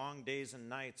for the long days and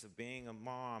nights of being a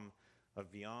mom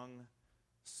of young,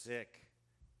 sick,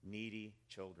 needy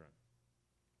children.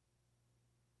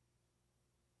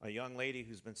 A young lady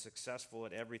who's been successful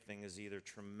at everything is either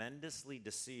tremendously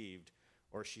deceived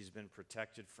or she's been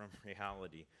protected from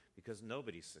reality, because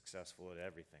nobody's successful at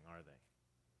everything, are they?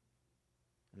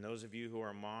 And those of you who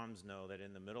are moms know that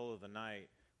in the middle of the night,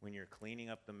 when you're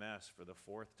cleaning up the mess for the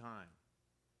fourth time,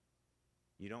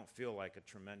 you don't feel like a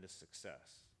tremendous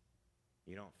success.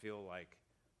 You don't feel like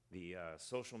the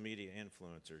social media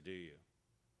influencer, do you?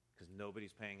 Because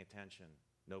nobody's paying attention.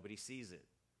 Nobody sees it.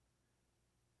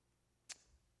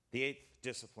 The eighth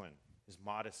discipline is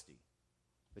modesty.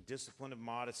 The discipline of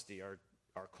modesty.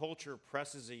 Our culture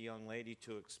presses a young lady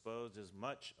to expose as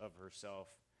much of herself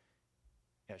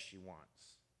as she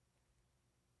wants.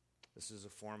 This is a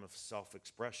form of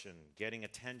self-expression, getting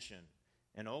attention,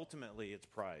 and ultimately it's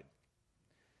pride.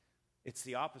 It's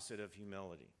the opposite of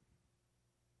humility.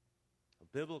 A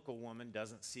biblical woman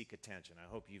doesn't seek attention. I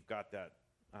hope you've got that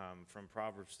from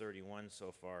Proverbs 31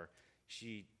 so far.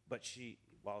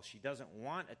 While she doesn't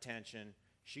want attention,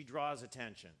 she draws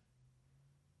attention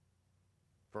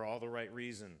for all the right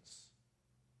reasons.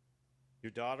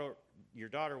 Your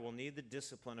daughter will need the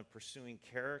discipline of pursuing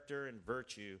character and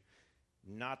virtue,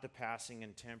 not the passing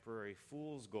and temporary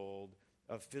fool's gold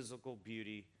of physical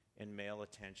beauty and male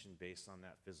attention based on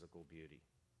that physical beauty.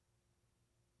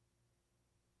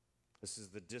 This is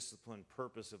the disciplined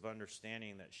purpose of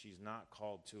understanding that she's not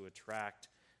called to attract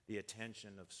the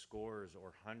attention of scores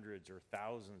or hundreds or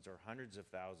thousands or hundreds of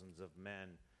thousands of men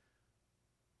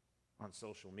on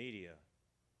social media,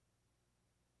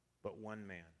 but one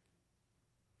man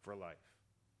for life.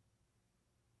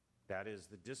 That is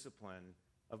the discipline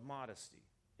of modesty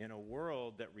in a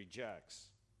world that rejects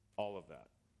all of that.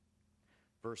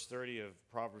 Verse 30 of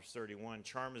Proverbs 31,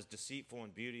 charm is deceitful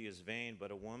and beauty is vain,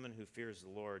 but a woman who fears the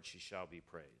Lord, she shall be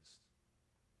praised.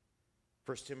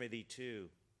 1 Timothy 2,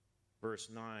 verse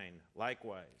 9,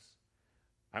 likewise,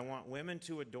 I want women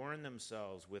to adorn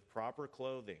themselves with proper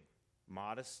clothing,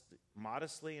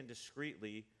 modestly and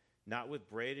discreetly, not with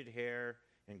braided hair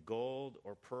and gold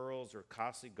or pearls or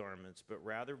costly garments, but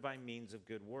rather by means of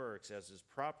good works, as is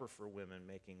proper for women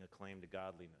making a claim to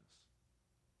godliness.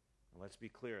 Now, let's be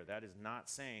clear, that is not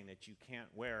saying that you can't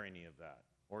wear any of that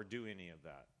or do any of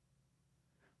that.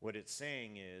 What it's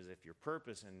saying is, if your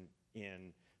purpose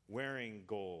in wearing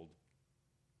gold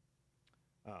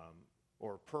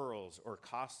or pearls or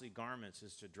costly garments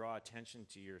is to draw attention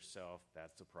to yourself,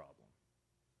 that's the problem.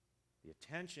 The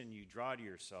attention you draw to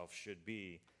yourself should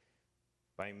be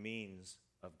by means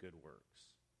of good works.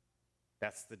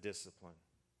 That's the discipline.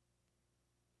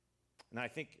 And I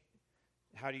think,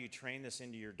 how do you train this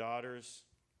into your daughters?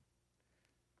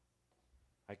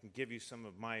 I can give you some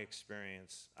of my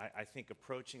experience. I think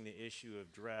approaching the issue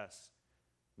of dress,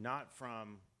 not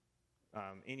from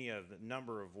any of the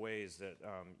number of ways that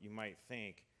you might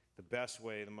think, the best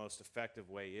way, the most effective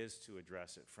way is to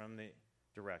address it from the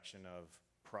direction of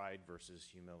pride versus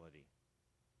humility.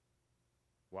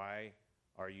 Why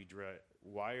are you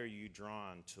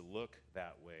drawn to look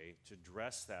that way, to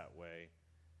dress that way?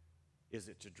 Is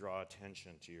it to draw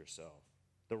attention to yourself?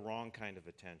 The wrong kind of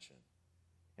attention.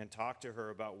 And talk to her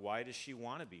about, why does she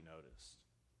want to be noticed?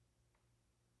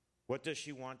 What does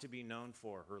she want to be known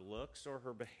for, her looks or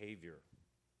her behavior?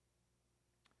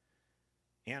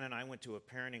 Ann and I went to a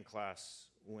parenting class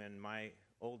when my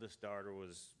oldest daughter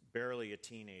was barely a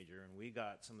teenager, and we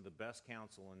got some of the best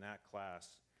counsel in that class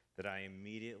that I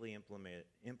immediately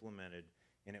implemented,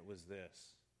 and it was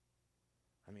this.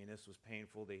 I mean, this was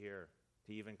painful to hear,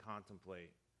 to even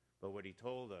contemplate. But what he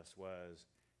told us was,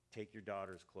 take your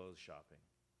daughter's clothes shopping.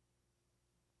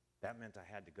 That meant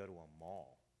I had to go to a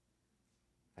mall.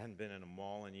 I hadn't been in a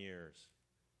mall in years.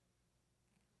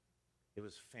 It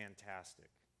was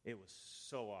fantastic. It was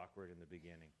so awkward in the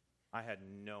beginning. I had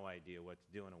no idea what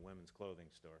to do in a women's clothing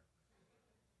store.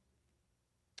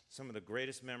 Some of the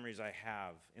greatest memories I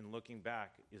have in looking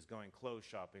back is going clothes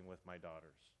shopping with my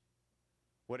daughters.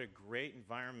 What a great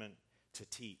environment to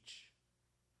teach,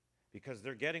 because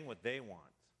they're getting what they want,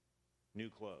 new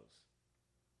clothes.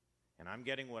 And I'm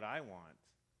getting what I want,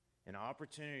 an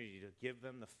opportunity to give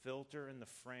them the filter and the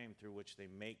frame through which they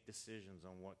make decisions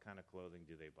on what kind of clothing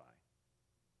do they buy.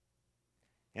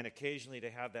 And occasionally to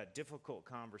have that difficult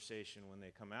conversation when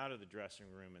they come out of the dressing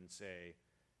room and say,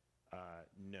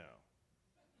 no.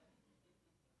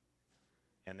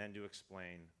 And then to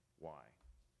explain why.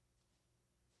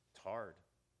 It's hard.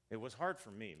 It was hard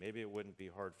for me. Maybe it wouldn't be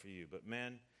hard for you. But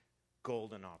men,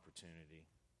 golden opportunity.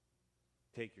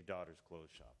 Take your daughter's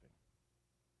clothes shopping,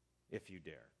 if you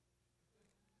dare.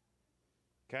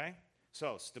 Okay?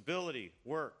 So, stability,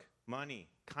 work, money,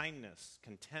 kindness,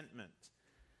 contentment,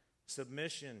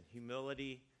 submission,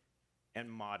 humility, and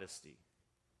modesty.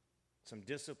 Some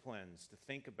disciplines to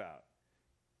think about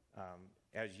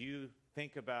as you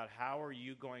think about, how are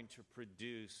you going to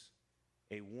produce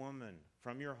a woman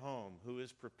from your home who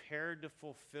is prepared to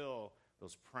fulfill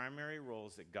those primary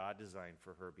roles that God designed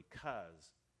for her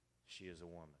because she is a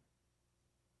woman.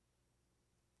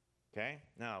 Okay?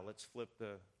 Now, let's flip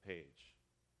the page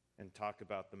and talk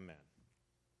about the men.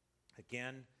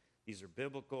 Again, these are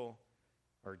biblical,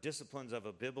 or disciplines of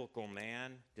a biblical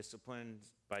man.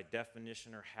 Disciplines, by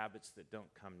definition, are habits that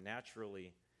don't come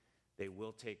naturally. They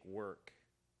will take work,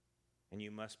 and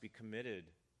you must be committed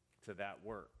to that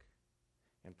work.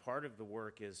 And part of the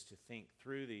work is to think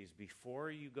through these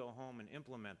before you go home and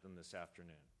implement them this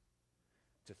afternoon.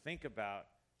 To think about,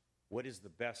 what is the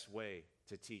best way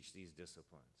to teach these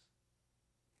disciplines?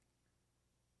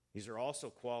 These are also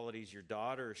qualities your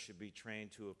daughter should be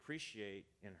trained to appreciate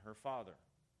in her father,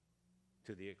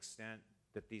 to the extent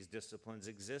that these disciplines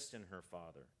exist in her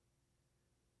father.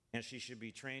 And she should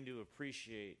be trained to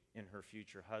appreciate in her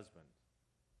future husband,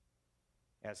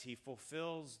 as he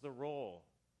fulfills the role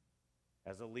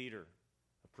as a leader,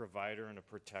 a provider, and a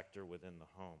protector within the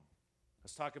home.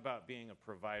 Let's talk about being a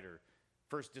provider.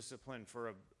 First discipline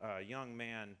for a young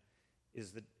man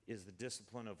is the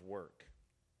discipline of work.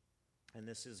 And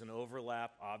this is an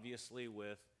overlap, obviously,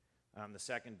 with the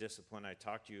second discipline I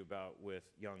talked to you about with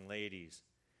young ladies.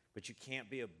 But you can't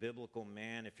be a biblical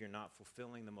man if you're not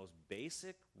fulfilling the most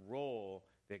basic role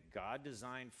that God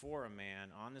designed for a man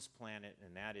on this planet,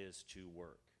 and that is to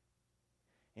work.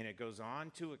 And it goes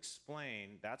on to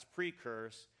explain, that's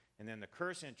pre-curse, and then the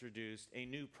curse introduced a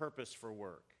new purpose for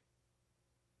work.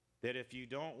 That if you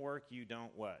don't work, you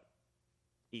don't what?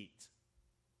 Eat.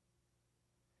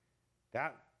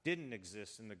 That didn't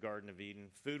exist in the Garden of Eden.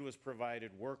 Food was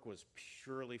provided, work was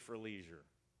purely for leisure,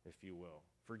 if you will,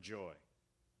 for joy.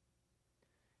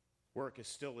 Work is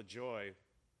still a joy,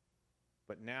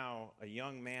 but now a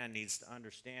young man needs to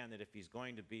understand that if he's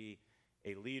going to be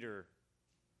a leader,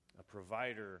 a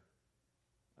provider,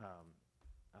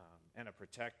 and a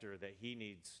protector, that he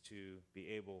needs to be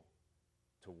able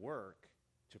to work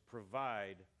to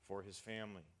provide for his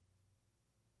family.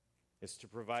 It's to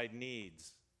provide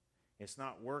needs. It's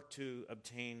not work to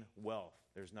obtain wealth.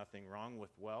 There's nothing wrong with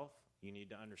wealth. You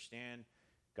need to understand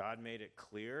God made it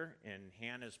clear in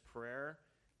Hannah's prayer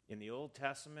in the Old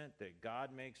Testament that God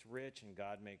makes rich and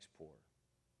God makes poor.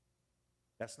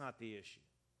 That's not the issue.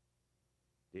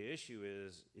 The issue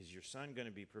is your son going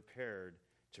to be prepared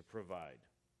to provide?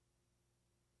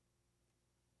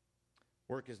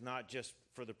 Work is not just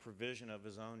for the provision of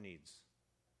his own needs,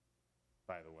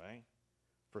 by the way.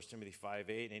 1 Timothy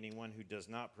 5:8, anyone who does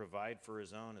not provide for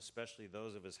his own, especially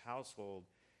those of his household,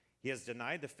 he has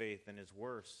denied the faith and is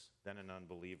worse than an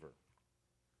unbeliever.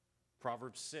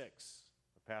 Proverbs 6,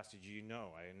 a passage you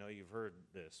know. I know you've heard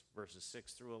this, verses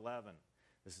 6 through 11.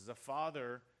 This is a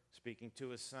father speaking to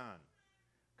his son.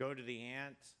 Go to the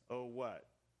ant, oh what?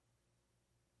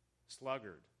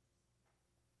 Sluggard.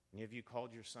 Any of you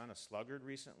called your son a sluggard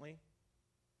recently?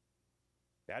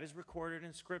 That is recorded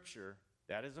in Scripture.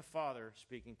 That is a father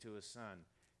speaking to his son,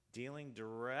 dealing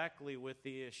directly with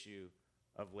the issue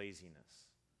of laziness.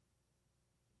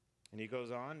 And he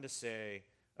goes on to say,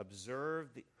 observe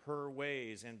her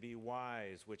ways and be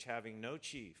wise, which having no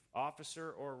chief,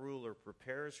 officer, or ruler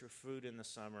prepares her food in the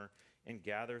summer and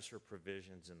gathers her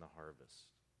provisions in the harvest.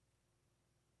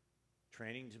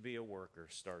 Training to be a worker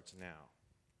starts now.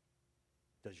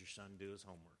 Does your son do his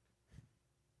homework?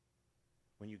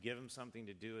 When you give him something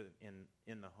to do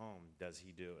in the home, does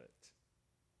he do it?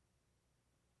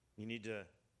 You need to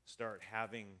start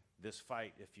having this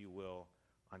fight, if you will,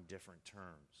 on different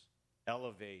terms.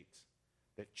 Elevate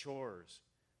that chores,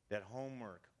 that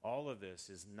homework, all of this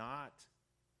is not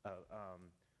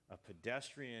a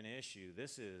pedestrian issue.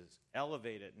 This is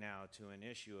elevate it now to an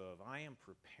issue of I am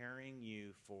preparing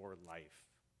you for life,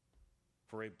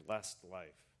 for a blessed life.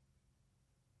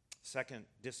 Second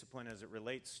discipline as it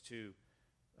relates to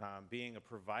being a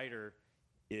provider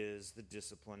is the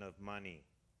discipline of money.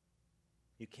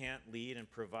 You can't lead and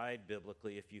provide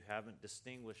biblically if you haven't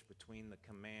distinguished between the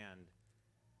command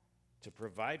to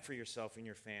provide for yourself and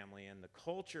your family and the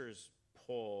culture's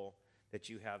pull that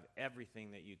you have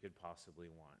everything that you could possibly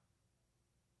want.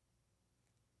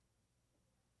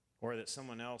 Or that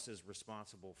someone else is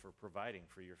responsible for providing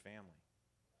for your family.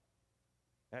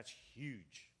 That's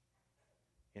huge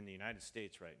in the United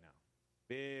States right now.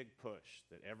 Big push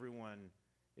that everyone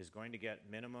is going to get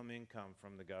minimum income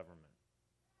from the government.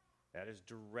 That is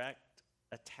direct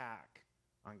attack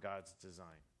on God's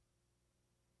design.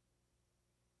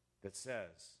 That says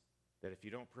that if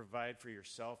you don't provide for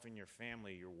yourself and your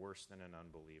family, you're worse than an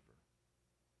unbeliever.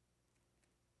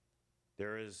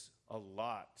 There is a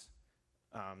lot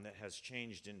that has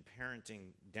changed in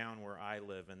parenting down where I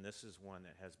live, and this is one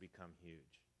that has become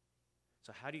huge.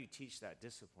 So how do you teach that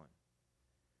discipline?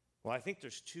 Well, I think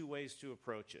there's two ways to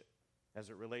approach it as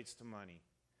it relates to money.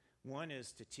 One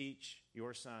is to teach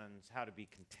your sons how to be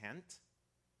content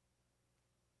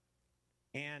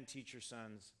and teach your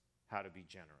sons how to be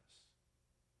generous.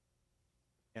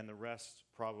 And the rest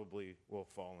probably will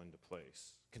fall into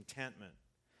place. Contentment.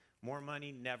 More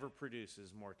money never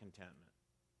produces more contentment.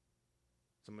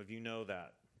 Some of you know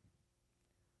that.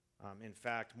 In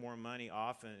fact, more money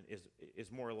often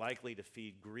is more likely to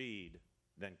feed greed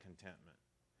than contentment.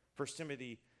 1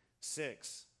 Timothy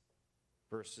 6,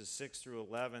 verses 6 through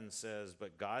 11 says,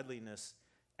 but godliness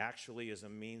actually is a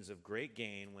means of great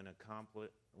gain when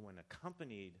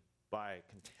accompanied by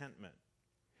contentment.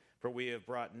 For we have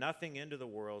brought nothing into the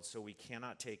world, so we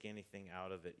cannot take anything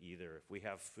out of it either. If we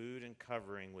have food and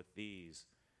covering with these,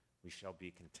 we shall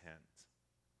be content.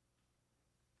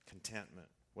 Contentment.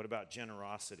 What about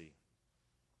generosity?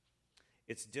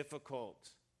 It's difficult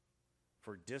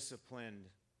for disciplined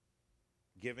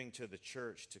giving to the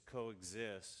church to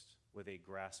coexist with a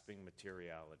grasping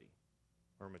materiality,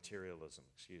 or materialism,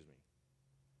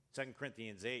 2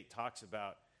 Corinthians 8 talks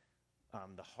about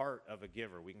the heart of a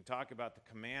giver. We can talk about the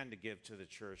command to give to the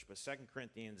church, but 2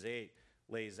 Corinthians 8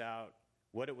 lays out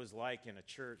what it was like in a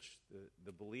church,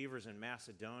 the believers in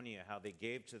Macedonia, how they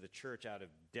gave to the church out of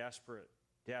desperate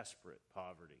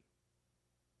poverty.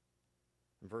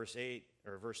 Verse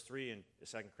 3 in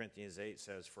 2 Corinthians 8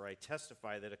 says, for I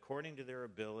testify that according to their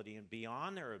ability and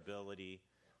beyond their ability,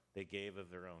 they gave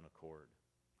of their own accord.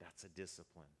 That's a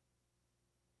discipline.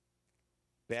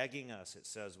 Begging us, it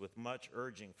says, with much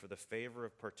urging for the favor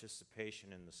of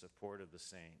participation in the support of the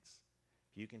saints.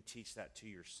 If you can teach that to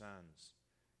your sons,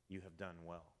 you have done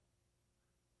well.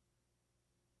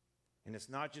 And it's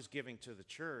not just giving to the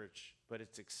church, but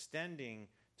it's extending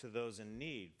to those in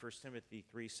need. 1 Timothy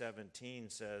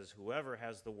 3:17 says, whoever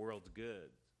has the world's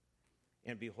goods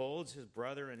and beholds his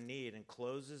brother in need and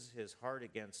closes his heart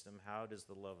against him, how does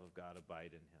the love of God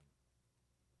abide in him?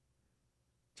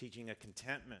 Teaching a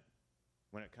contentment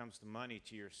when it comes to money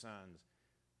to your sons,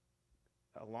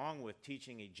 along with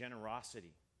teaching a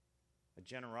generosity a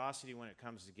generosity when it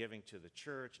comes to giving to the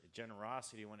church, a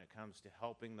generosity when it comes to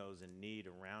helping those in need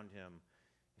around him.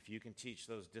 If you can teach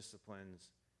those disciplines,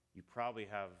 you probably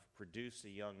have produced a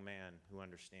young man who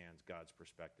understands God's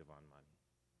perspective on money.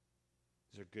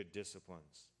 These are good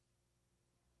disciplines.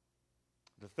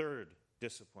 The third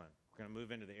discipline, we're going to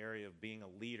move into the area of being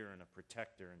a leader and a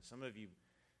protector. And some of you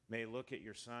may look at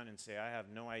your son and say, I have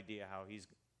no idea how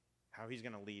he's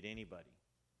going to lead anybody.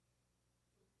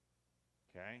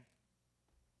 Okay?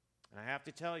 And I have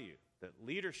to tell you that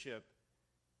leadership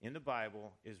in the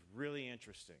Bible is really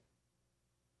interesting.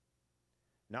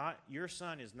 Your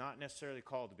son is not necessarily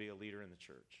called to be a leader in the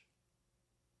church.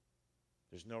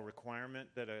 There's no requirement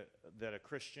that a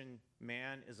Christian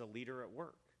man is a leader at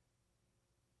work.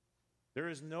 There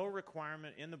is no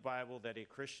requirement in the Bible that a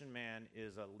Christian man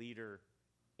is a leader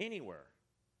anywhere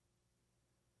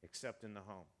except in the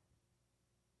home.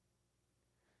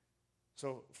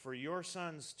 So for your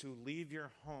sons to leave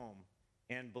your home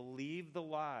and believe the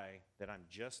lie that I'm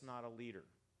just not a leader,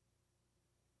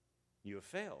 you have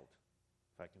failed,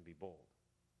 if I can be bold.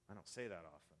 I don't say that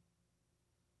often.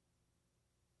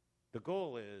 The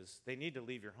goal is they need to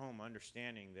leave your home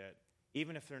understanding that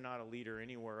even if they're not a leader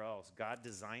anywhere else, God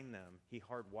designed them, he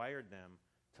hardwired them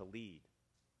to lead.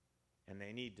 And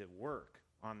they need to work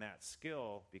on that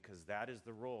skill because that is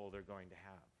the role they're going to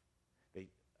have.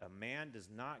 A man does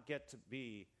not get to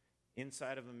be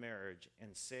inside of a marriage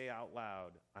and say out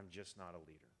loud, I'm just not a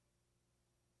leader.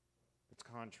 It's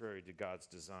contrary to God's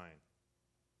design.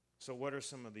 So what are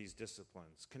some of these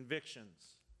disciplines?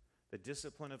 Convictions. The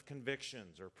discipline of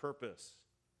convictions or purpose.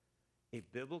 A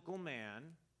biblical man,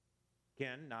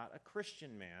 again, not a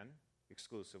Christian man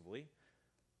exclusively,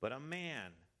 but a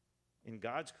man in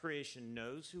God's creation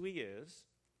knows who he is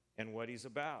and what he's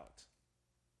about.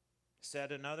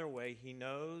 Said another way, he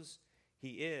knows he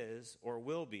is or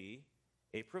will be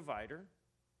a provider,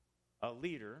 a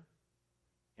leader,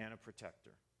 and a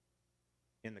protector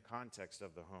in the context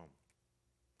of the home.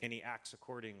 And he acts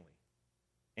accordingly.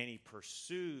 And he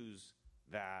pursues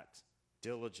that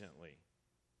diligently.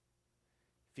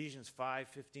 Ephesians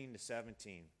 5:15 to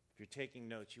 17. If you're taking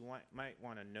notes, you might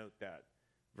want to note that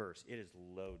verse. It is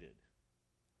loaded.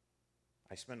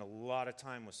 I spend a lot of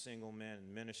time with single men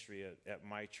in ministry at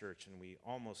my church, and we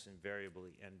almost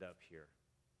invariably end up here.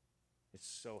 It's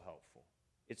so helpful.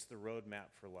 It's the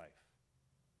roadmap for life.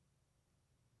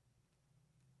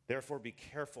 Therefore, be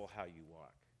careful how you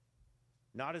walk.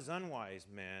 Not as unwise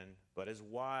men, but as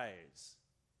wise,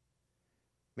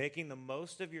 making the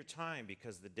most of your time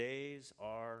because the days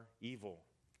are evil.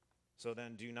 So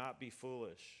then do not be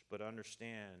foolish, but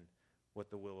understand what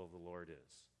the will of the Lord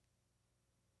is.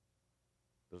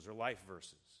 Those are life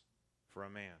verses for a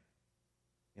man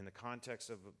in the context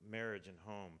of marriage and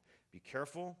home. Be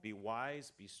careful, be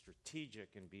wise, be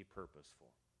strategic, and be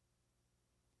purposeful.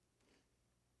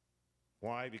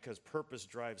 Why? Because purpose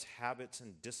drives habits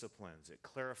and disciplines. It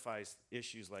clarifies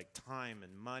issues like time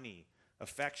and money,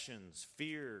 affections,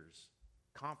 fears,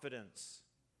 confidence,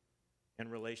 and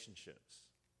relationships.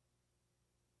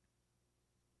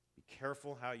 Be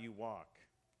careful how you walk.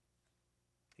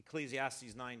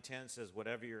 Ecclesiastes 9:10 says,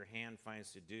 whatever your hand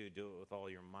finds to do, do it with all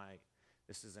your might.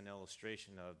 This is an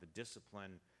illustration of the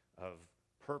discipline of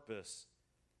purpose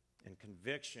and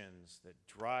convictions that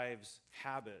drives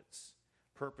habits.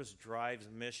 Purpose drives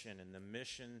mission, and the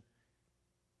mission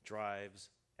drives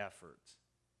effort.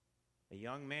 A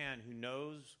young man who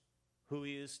knows who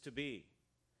he is to be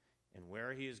and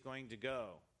where he is going to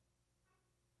go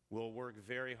will work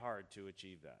very hard to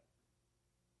achieve that.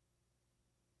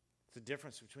 It's the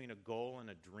difference between a goal and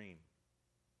a dream.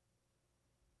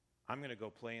 I'm going to go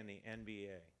play in the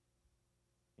NBA.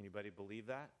 Anybody believe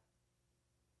that?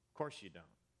 Of course you don't.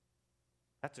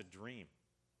 That's a dream.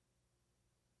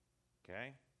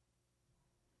 Okay?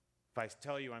 If I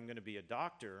tell you I'm going to be a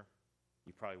doctor,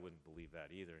 you probably wouldn't believe that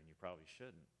either, and you probably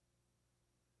shouldn't.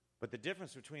 But the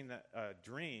difference between the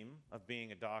dream of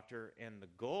being a doctor and the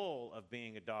goal of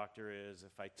being a doctor is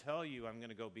if I tell you I'm going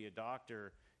to go be a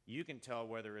doctor, you can tell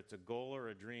whether it's a goal or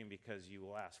a dream because you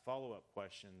will ask follow-up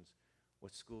questions.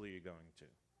 What school are you going to?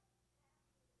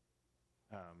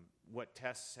 What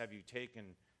tests have you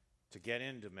taken to get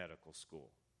into medical school?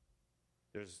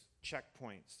 There's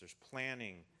checkpoints, there's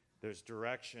planning, there's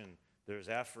direction, there's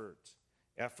effort.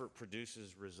 Effort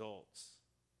produces results.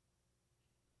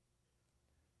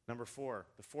 Number 4,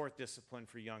 the fourth discipline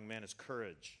for young men is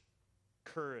courage.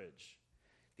 Courage.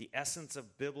 The essence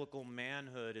of biblical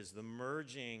manhood is the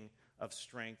merging of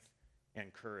strength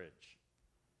and courage.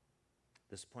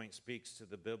 This point speaks to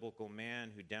the biblical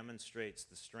man who demonstrates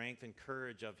the strength and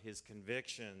courage of his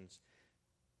convictions,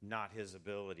 not his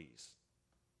abilities.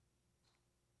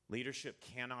 Leadership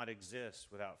cannot exist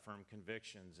without firm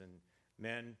convictions. And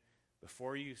men,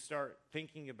 before you start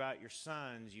thinking about your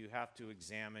sons, you have to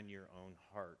examine your own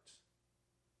heart.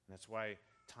 And that's why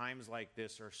times like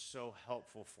this are so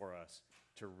helpful for us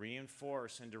to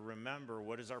reinforce and to remember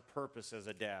what is our purpose as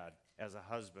a dad, as a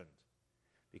husband.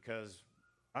 Because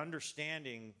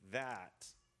understanding that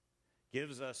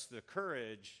gives us the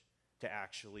courage to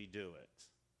actually do it.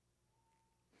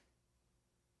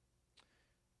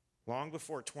 Long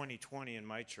before 2020 in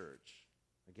my church,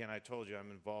 again, I told you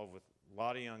I'm involved with a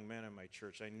lot of young men in my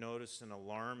church. I noticed an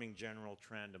alarming general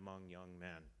trend among young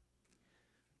men.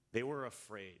 They were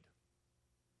afraid.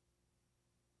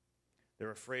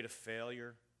 They're afraid of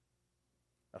failure,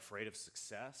 afraid of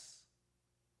success,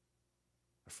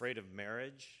 afraid of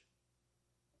marriage,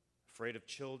 afraid of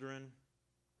children,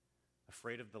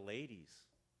 afraid of the ladies.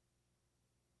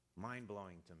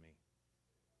 Mind-blowing to me.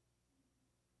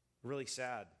 Really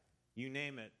sad. You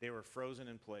name it, they were frozen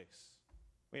in place.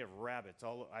 We have rabbits.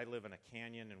 I live in a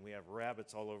canyon, and we have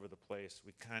rabbits all over the place.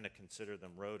 We kind of consider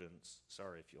them rodents.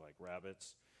 Sorry if you like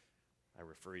rabbits. I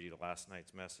refer you to last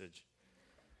night's message.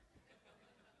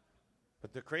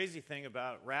 But the crazy thing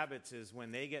about rabbits is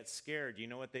when they get scared, you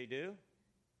know what they do?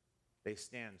 They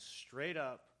stand straight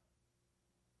up,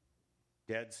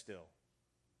 dead still.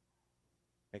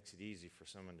 Makes it easy for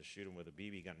someone to shoot them with a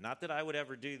BB gun. Not that I would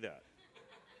ever do that.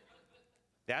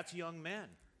 That's young men.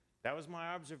 That was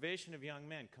my observation of young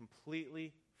men,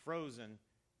 completely frozen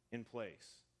in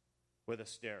place with a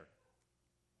stare.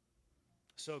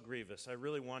 So grievous. I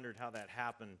really wondered how that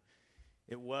happened.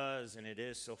 It was and it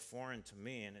is so foreign to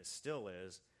me, and it still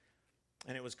is.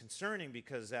 And it was concerning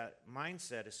because that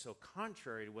mindset is so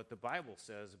contrary to what the Bible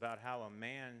says about how a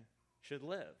man should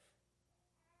live.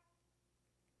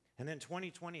 And then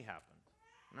 2020 happened.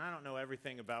 And I don't know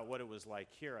everything about what it was like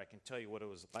here. I can tell you what it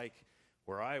was like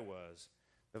where I was.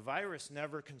 The virus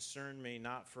never concerned me,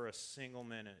 not for a single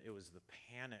minute. It was the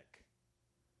panic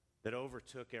that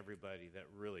overtook everybody that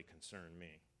really concerned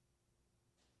me.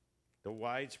 The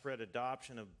widespread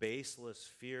adoption of baseless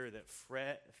fear that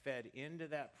fed into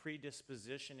that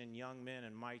predisposition in young men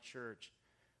in my church,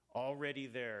 already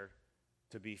there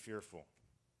to be fearful.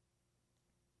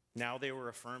 Now they were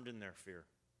affirmed in their fear.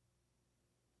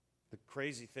 The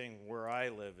crazy thing where I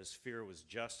live is fear was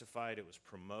justified, it was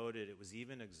promoted, it was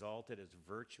even exalted as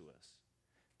virtuous.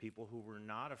 People who were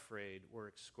not afraid were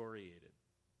excoriated.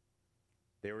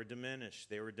 They were diminished,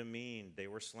 they were demeaned, they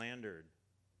were slandered.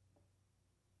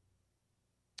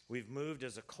 We've moved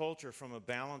as a culture from a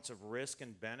balance of risk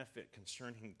and benefit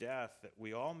concerning death that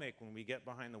we all make when we get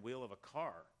behind the wheel of a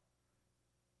car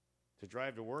to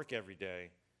drive to work every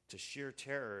day, to sheer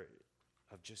terror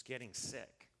of just getting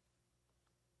sick.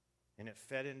 And it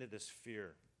fed into this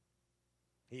fear.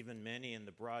 Even many in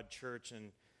the broad church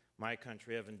in my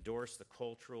country have endorsed the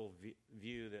cultural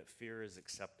view that fear is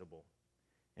acceptable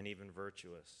and even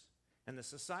virtuous. And the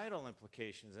societal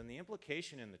implications and the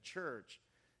implication in the church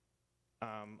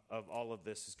of all of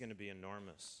this is going to be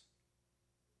enormous.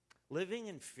 Living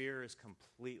in fear is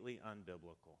completely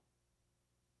unbiblical.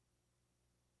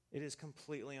 It is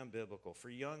completely unbiblical. For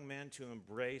young men to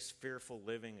embrace fearful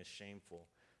living is shameful.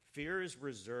 Fear is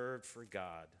reserved for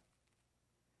God.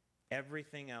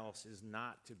 Everything else is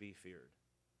not to be feared.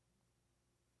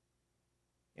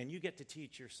 And you get to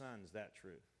teach your sons that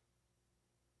truth.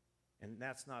 And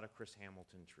that's not a Chris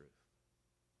Hamilton truth.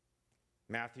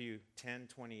 Matthew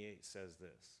 10:28 says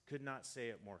this. Could not say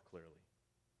it more clearly.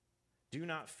 Do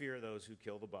not fear those who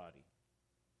kill the body,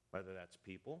 whether that's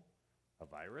people, a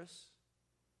virus,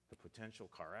 the potential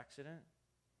car accident,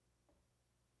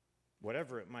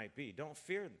 whatever it might be. Don't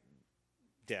fear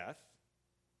death,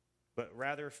 but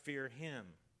rather fear him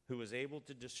who is able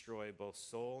to destroy both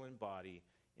soul and body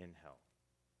in hell.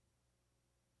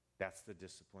 That's the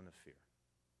discipline of fear.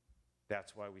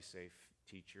 That's why we say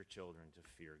teach your children to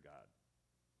fear God.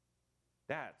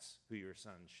 That's who your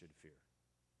sons should fear.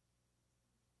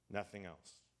 Nothing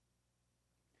else.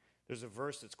 There's a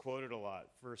verse that's quoted a lot,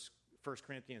 1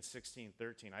 Corinthians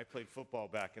 16:13. I played football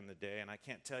back in the day, and I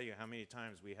can't tell you how many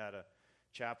times we had a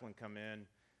chaplain come in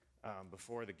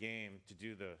before the game to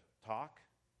do the talk,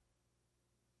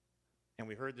 and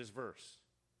we heard this verse.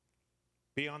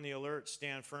 Be on the alert,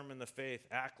 stand firm in the faith,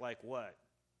 act like what?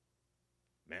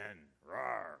 Men,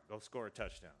 rawr, go score a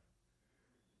touchdown.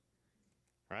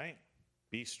 Right?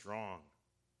 Be strong.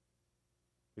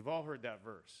 We've all heard that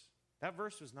verse. That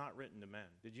verse was not written to men.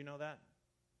 Did you know that?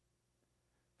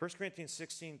 1 Corinthians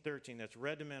 16:13, that's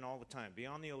read to men all the time. Be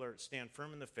on the alert, stand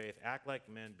firm in the faith, act like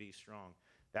men, be strong.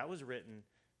 That was written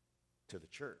to the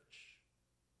church,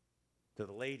 to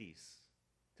the ladies,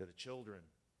 to the children,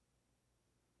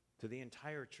 to the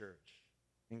entire church,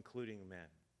 including men.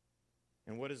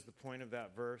 And what is the point of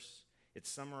that verse? It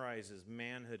summarizes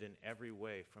manhood in every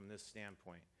way from this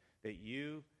standpoint, that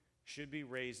you should be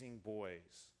raising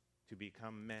boys to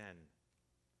become men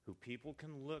who people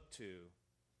can look to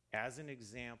as an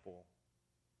example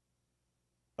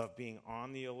of being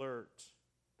on the alert.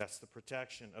 That's the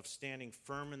protection. Of standing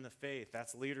firm in the faith.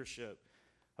 That's leadership.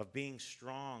 Of being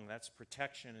strong. That's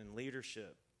protection and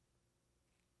leadership.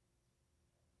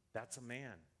 That's a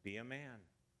man. Be a man.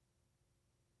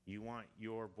 You want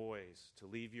your boys to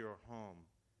leave your home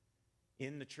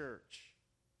in the church,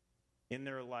 in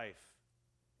their life,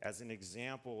 as an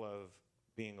example of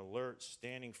being alert,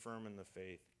 standing firm in the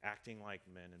faith, acting like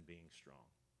men, and being strong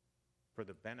for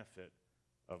the benefit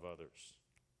of others.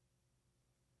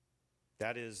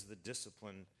 That is the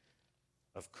discipline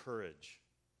of courage.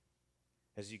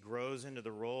 As he grows into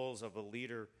the roles of a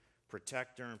leader,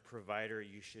 protector, and provider,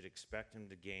 you should expect him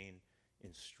to gain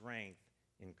in strength,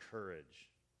 in courage.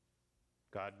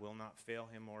 God will not fail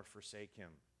him or forsake him.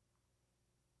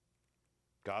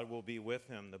 God will be with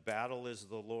him. The battle is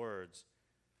the Lord's.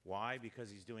 Why?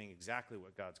 Because he's doing exactly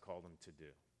what God's called him to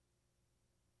do.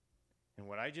 And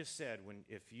what I just said,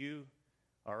 if you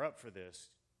are up for this,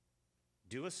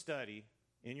 do a study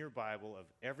in your Bible of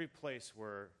every place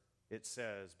where it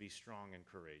says, be strong and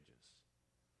courageous.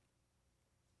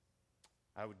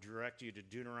 I would direct you to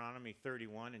Deuteronomy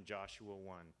 31 and Joshua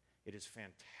 1. It is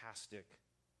fantastic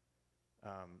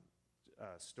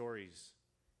stories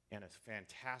and a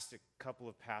fantastic couple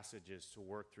of passages to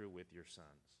work through with your sons.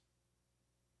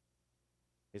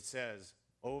 It says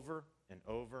over and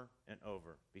over and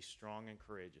over, be strong and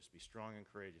courageous, be strong and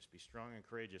courageous, be strong and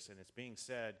courageous. And it's being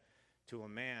said to a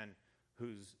man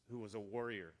who was a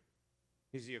warrior.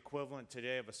 He's the equivalent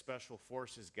today of a special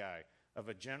forces guy, of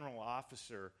a general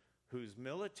officer whose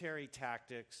military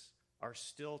tactics are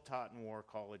still taught in war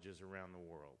colleges around the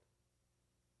world.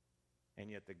 And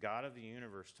yet the God of the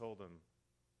universe told him,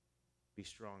 be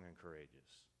strong and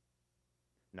courageous.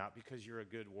 Not because you're a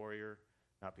good warrior,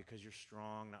 not because you're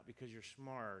strong, not because you're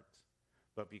smart,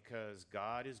 but because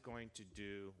God is going to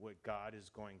do what God is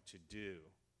going to do.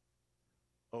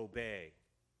 Obey.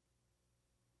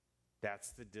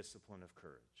 That's the discipline of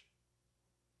courage.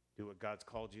 Do what God's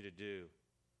called you to do,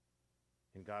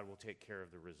 and God will take care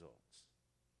of the results.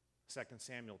 2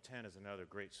 Samuel 10 is another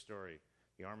great story.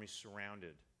 The army's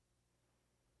surrounded,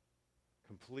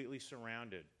 completely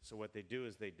surrounded. So what they do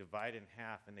is they divide in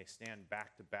half, and they stand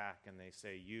back to back, and they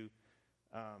say, you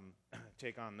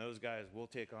take on those guys, we'll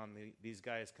take on these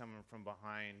guys coming from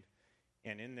behind.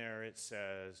 And in there it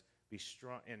says, be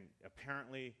strong. And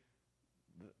apparently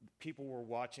people were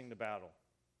watching the battle.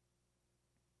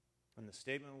 And the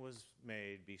statement was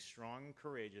made, be strong and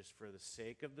courageous for the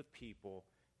sake of the people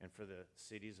and for the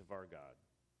cities of our God.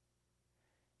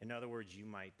 In other words, you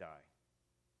might die.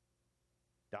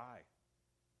 Die.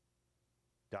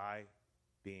 Die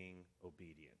being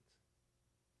obedient.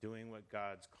 Doing what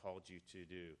God's called you to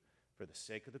do for the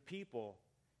sake of the people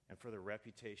and for the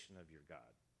reputation of your God.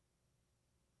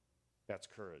 That's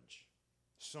courage.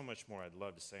 So much more I'd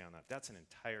love to say on that. That's an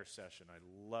entire session. I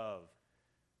love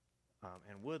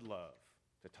and would love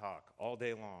to talk all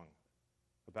day long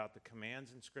about the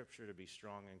commands in Scripture to be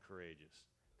strong and courageous.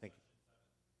 Thank you.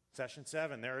 Session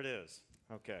 7, there it is.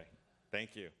 Okay,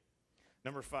 thank you.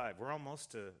 Number 5,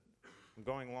 I'm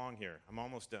going long here. I'm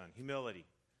almost done. Humility.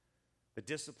 The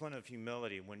discipline of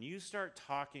humility. When you start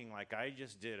talking like I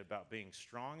just did about being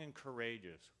strong and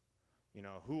courageous,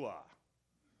 hooah.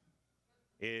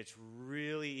 It's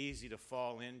really easy to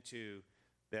fall into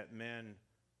that men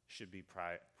should be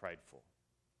prideful.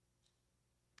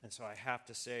 And so I have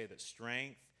to say that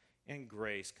strength and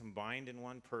grace combined in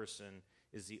one person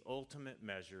is the ultimate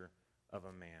measure of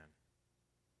a man.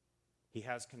 He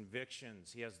has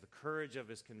convictions. He has the courage of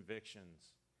his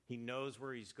convictions. He knows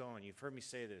where he's going. You've heard me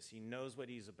say this. He knows what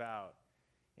he's about.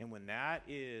 And when that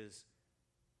is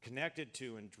connected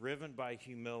to and driven by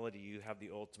humility, you have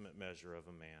the ultimate measure of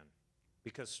a man.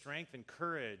 Because strength and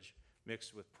courage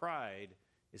mixed with pride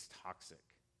is toxic.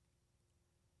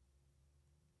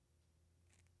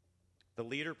 The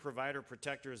leader, provider,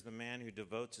 protector is the man who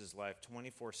devotes his life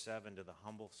 24/7 to the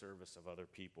humble service of other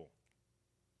people.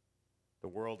 The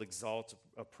world exalts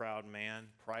a proud man.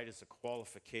 Pride is a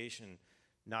qualification,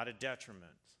 not a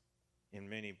detriment in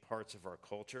many parts of our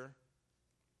culture.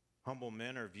 Humble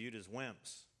men are viewed as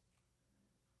wimps.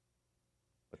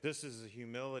 But this is a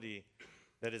humility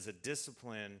that is a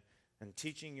discipline, and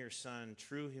teaching your son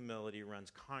true humility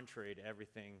runs contrary to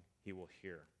everything he will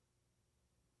hear.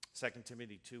 2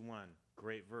 Timothy 2:1,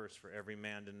 great verse for every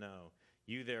man to know.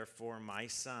 You therefore, my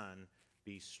son,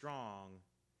 be strong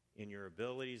in your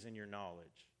abilities and your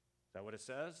knowledge. Is that what it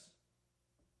says?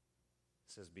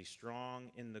 It says, be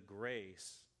strong in the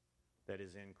grace that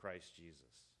is in Christ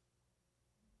Jesus.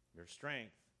 Your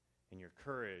strength and your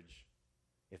courage,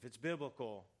 if it's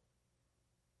biblical,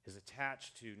 is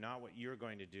attached to not what you're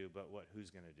going to do, but who's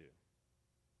going to do,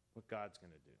 what God's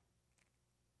going to do.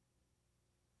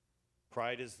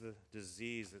 Pride is the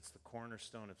disease that's the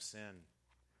cornerstone of sin.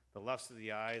 The lust of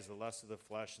the eyes, the lust of the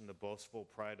flesh, and the boastful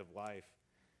pride of life.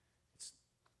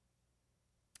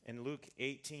 In Luke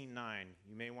 18:9,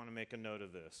 you may want to make a note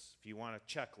of this. If you want a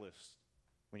checklist,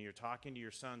 when you're talking to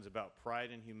your sons about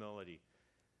pride and humility,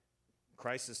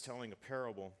 Christ is telling a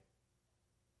parable,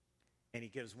 and he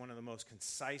gives one of the most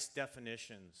concise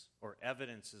definitions or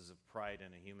evidences of pride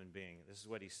in a human being. This is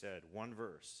what he said, one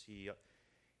verse.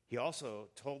 He also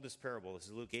told this parable, this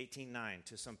is Luke 18:9,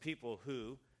 to some people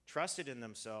who trusted in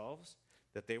themselves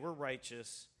that they were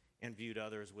righteous and viewed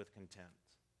others with contempt.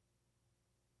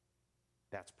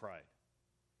 That's pride.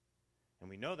 And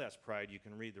we know that's pride. You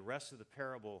can read the rest of the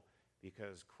parable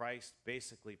because Christ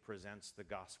basically presents the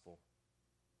gospel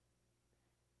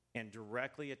and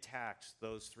directly attacks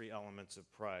those three elements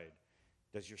of pride.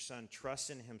 Does your son trust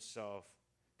in himself?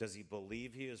 Does he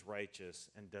believe he is righteous?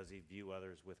 And does he view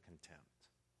others with contempt?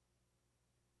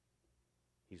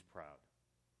 He's proud.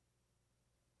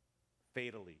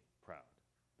 Fatally proud,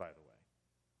 by the way.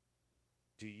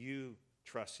 Do you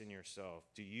trust in yourself?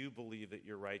 Do you believe that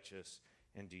you're righteous?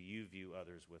 And do you view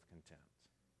others with contempt?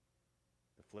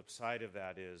 The flip side of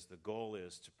that is the goal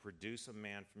is to produce a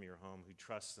man from your home who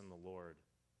trusts in the Lord,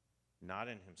 not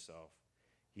in himself.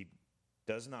 He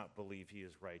does not believe he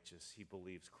is righteous. He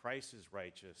believes Christ is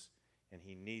righteous, and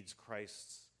he needs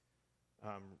Christ's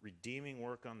redeeming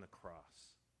work on the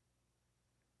cross.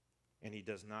 And he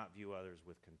does not view others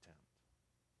with contempt.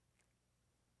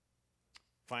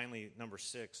 Finally, number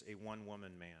 6, a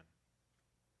one-woman man.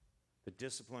 The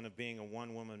discipline of being a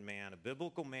one-woman man. A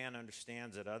biblical man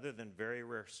understands that other than very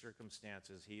rare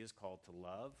circumstances, he is called to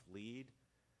love, lead,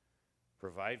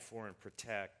 provide for, and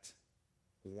protect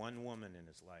one woman in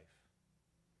his life.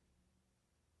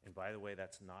 And by the way,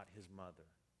 that's not his mother.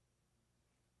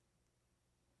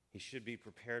 He should be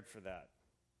prepared for that.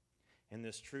 And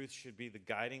this truth should be the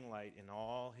guiding light in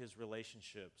all his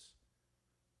relationships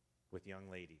with young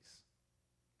ladies.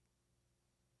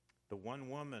 The one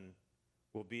woman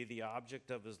will be the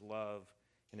object of his love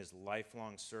and his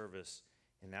lifelong service,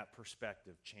 and that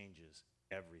perspective changes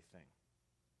everything.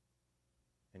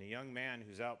 And a young man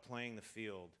who's out playing the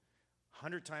field,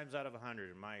 100 times out of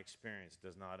 100, in my experience,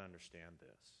 does not understand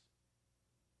this.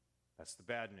 That's the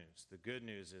bad news. The good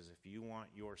news is if you want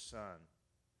your son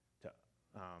to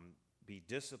be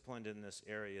disciplined in this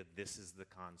area, this is the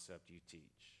concept you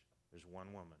teach. There's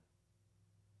one woman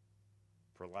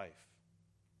for life,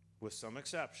 with some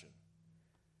exception.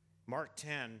 Mark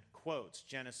 10 quotes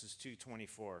Genesis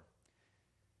 2:24.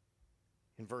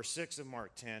 In verse 6 of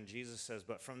Mark 10, Jesus says,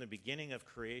 "But from the beginning of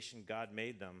creation, God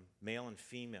made them, male and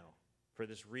female. For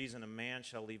this reason, a man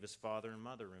shall leave his father and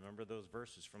mother." Remember those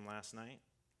verses from last night?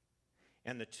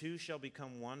 "And the two shall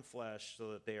become one flesh,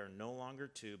 so that they are no longer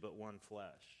two, but one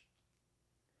flesh."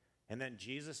 And then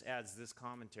Jesus adds this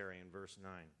commentary in verse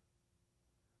 9.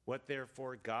 "What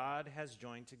therefore God has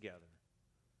joined together,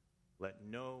 let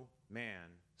no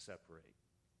man separate."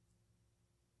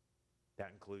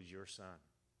 That includes your son.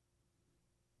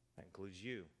 That includes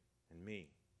you and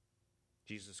me.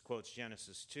 Jesus quotes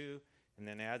Genesis 2 and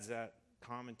then adds that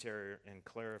commentary and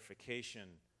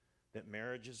clarification that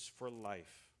marriage is for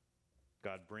life.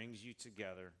 God brings you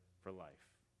together for life.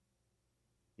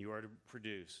 You are to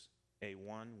produce a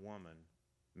one-woman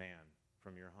man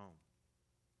from your home.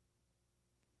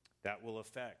 That will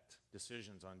affect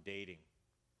decisions on dating.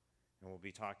 And we'll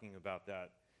be talking about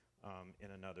that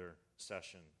in another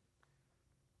session.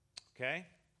 Okay?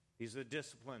 These are the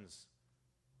disciplines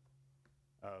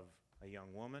of a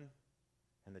young woman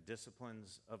and the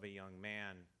disciplines of a young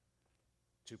man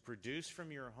to produce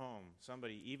from your home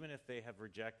somebody, even if they have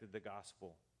rejected the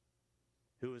gospel,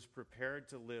 who is prepared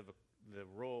to live the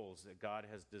roles that God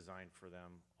has designed for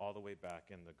them all the way back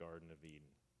in the Garden of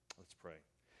Eden. Let's pray.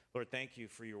 Lord, thank you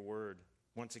for your word.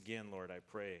 Once again, Lord, I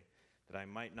pray that I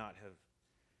might not have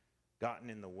gotten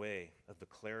in the way of the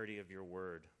clarity of your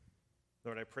word.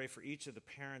 Lord, I pray for each of the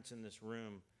parents in this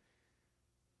room.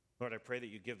 Lord, I pray that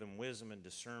you give them wisdom and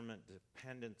discernment,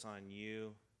 dependence on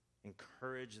you,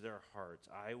 encourage their hearts.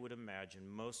 I would imagine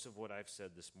most of what I've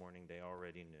said this morning they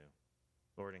already knew.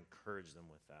 Lord, encourage them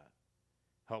with that.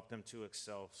 Help them to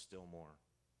excel still more.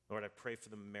 Lord, I pray for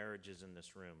the marriages in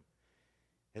this room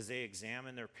as they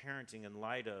examine their parenting in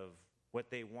light of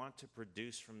what they want to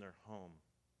produce from their home.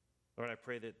 Lord, I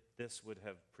pray that this would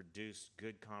have produced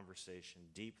good conversation,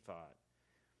 deep thought,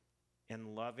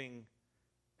 and loving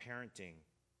parenting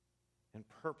and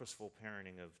purposeful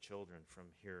parenting of children from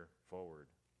here forward.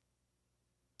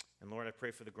 And Lord, I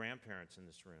pray for the grandparents in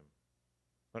this room.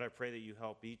 Lord, I pray that you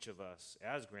help each of us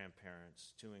as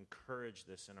grandparents to encourage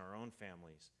this in our own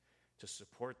families, to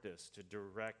support this, to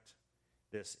direct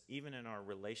this, even in our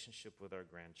relationship with our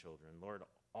grandchildren. Lord,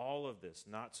 all of this,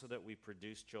 not so that we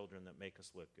produce children that make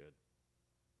us look good,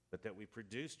 but that we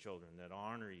produce children that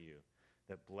honor you,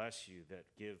 that bless you, that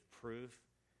give proof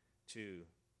to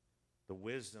the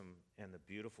wisdom and the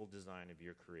beautiful design of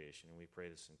your creation. And we pray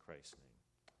this in Christ's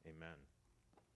name. Amen.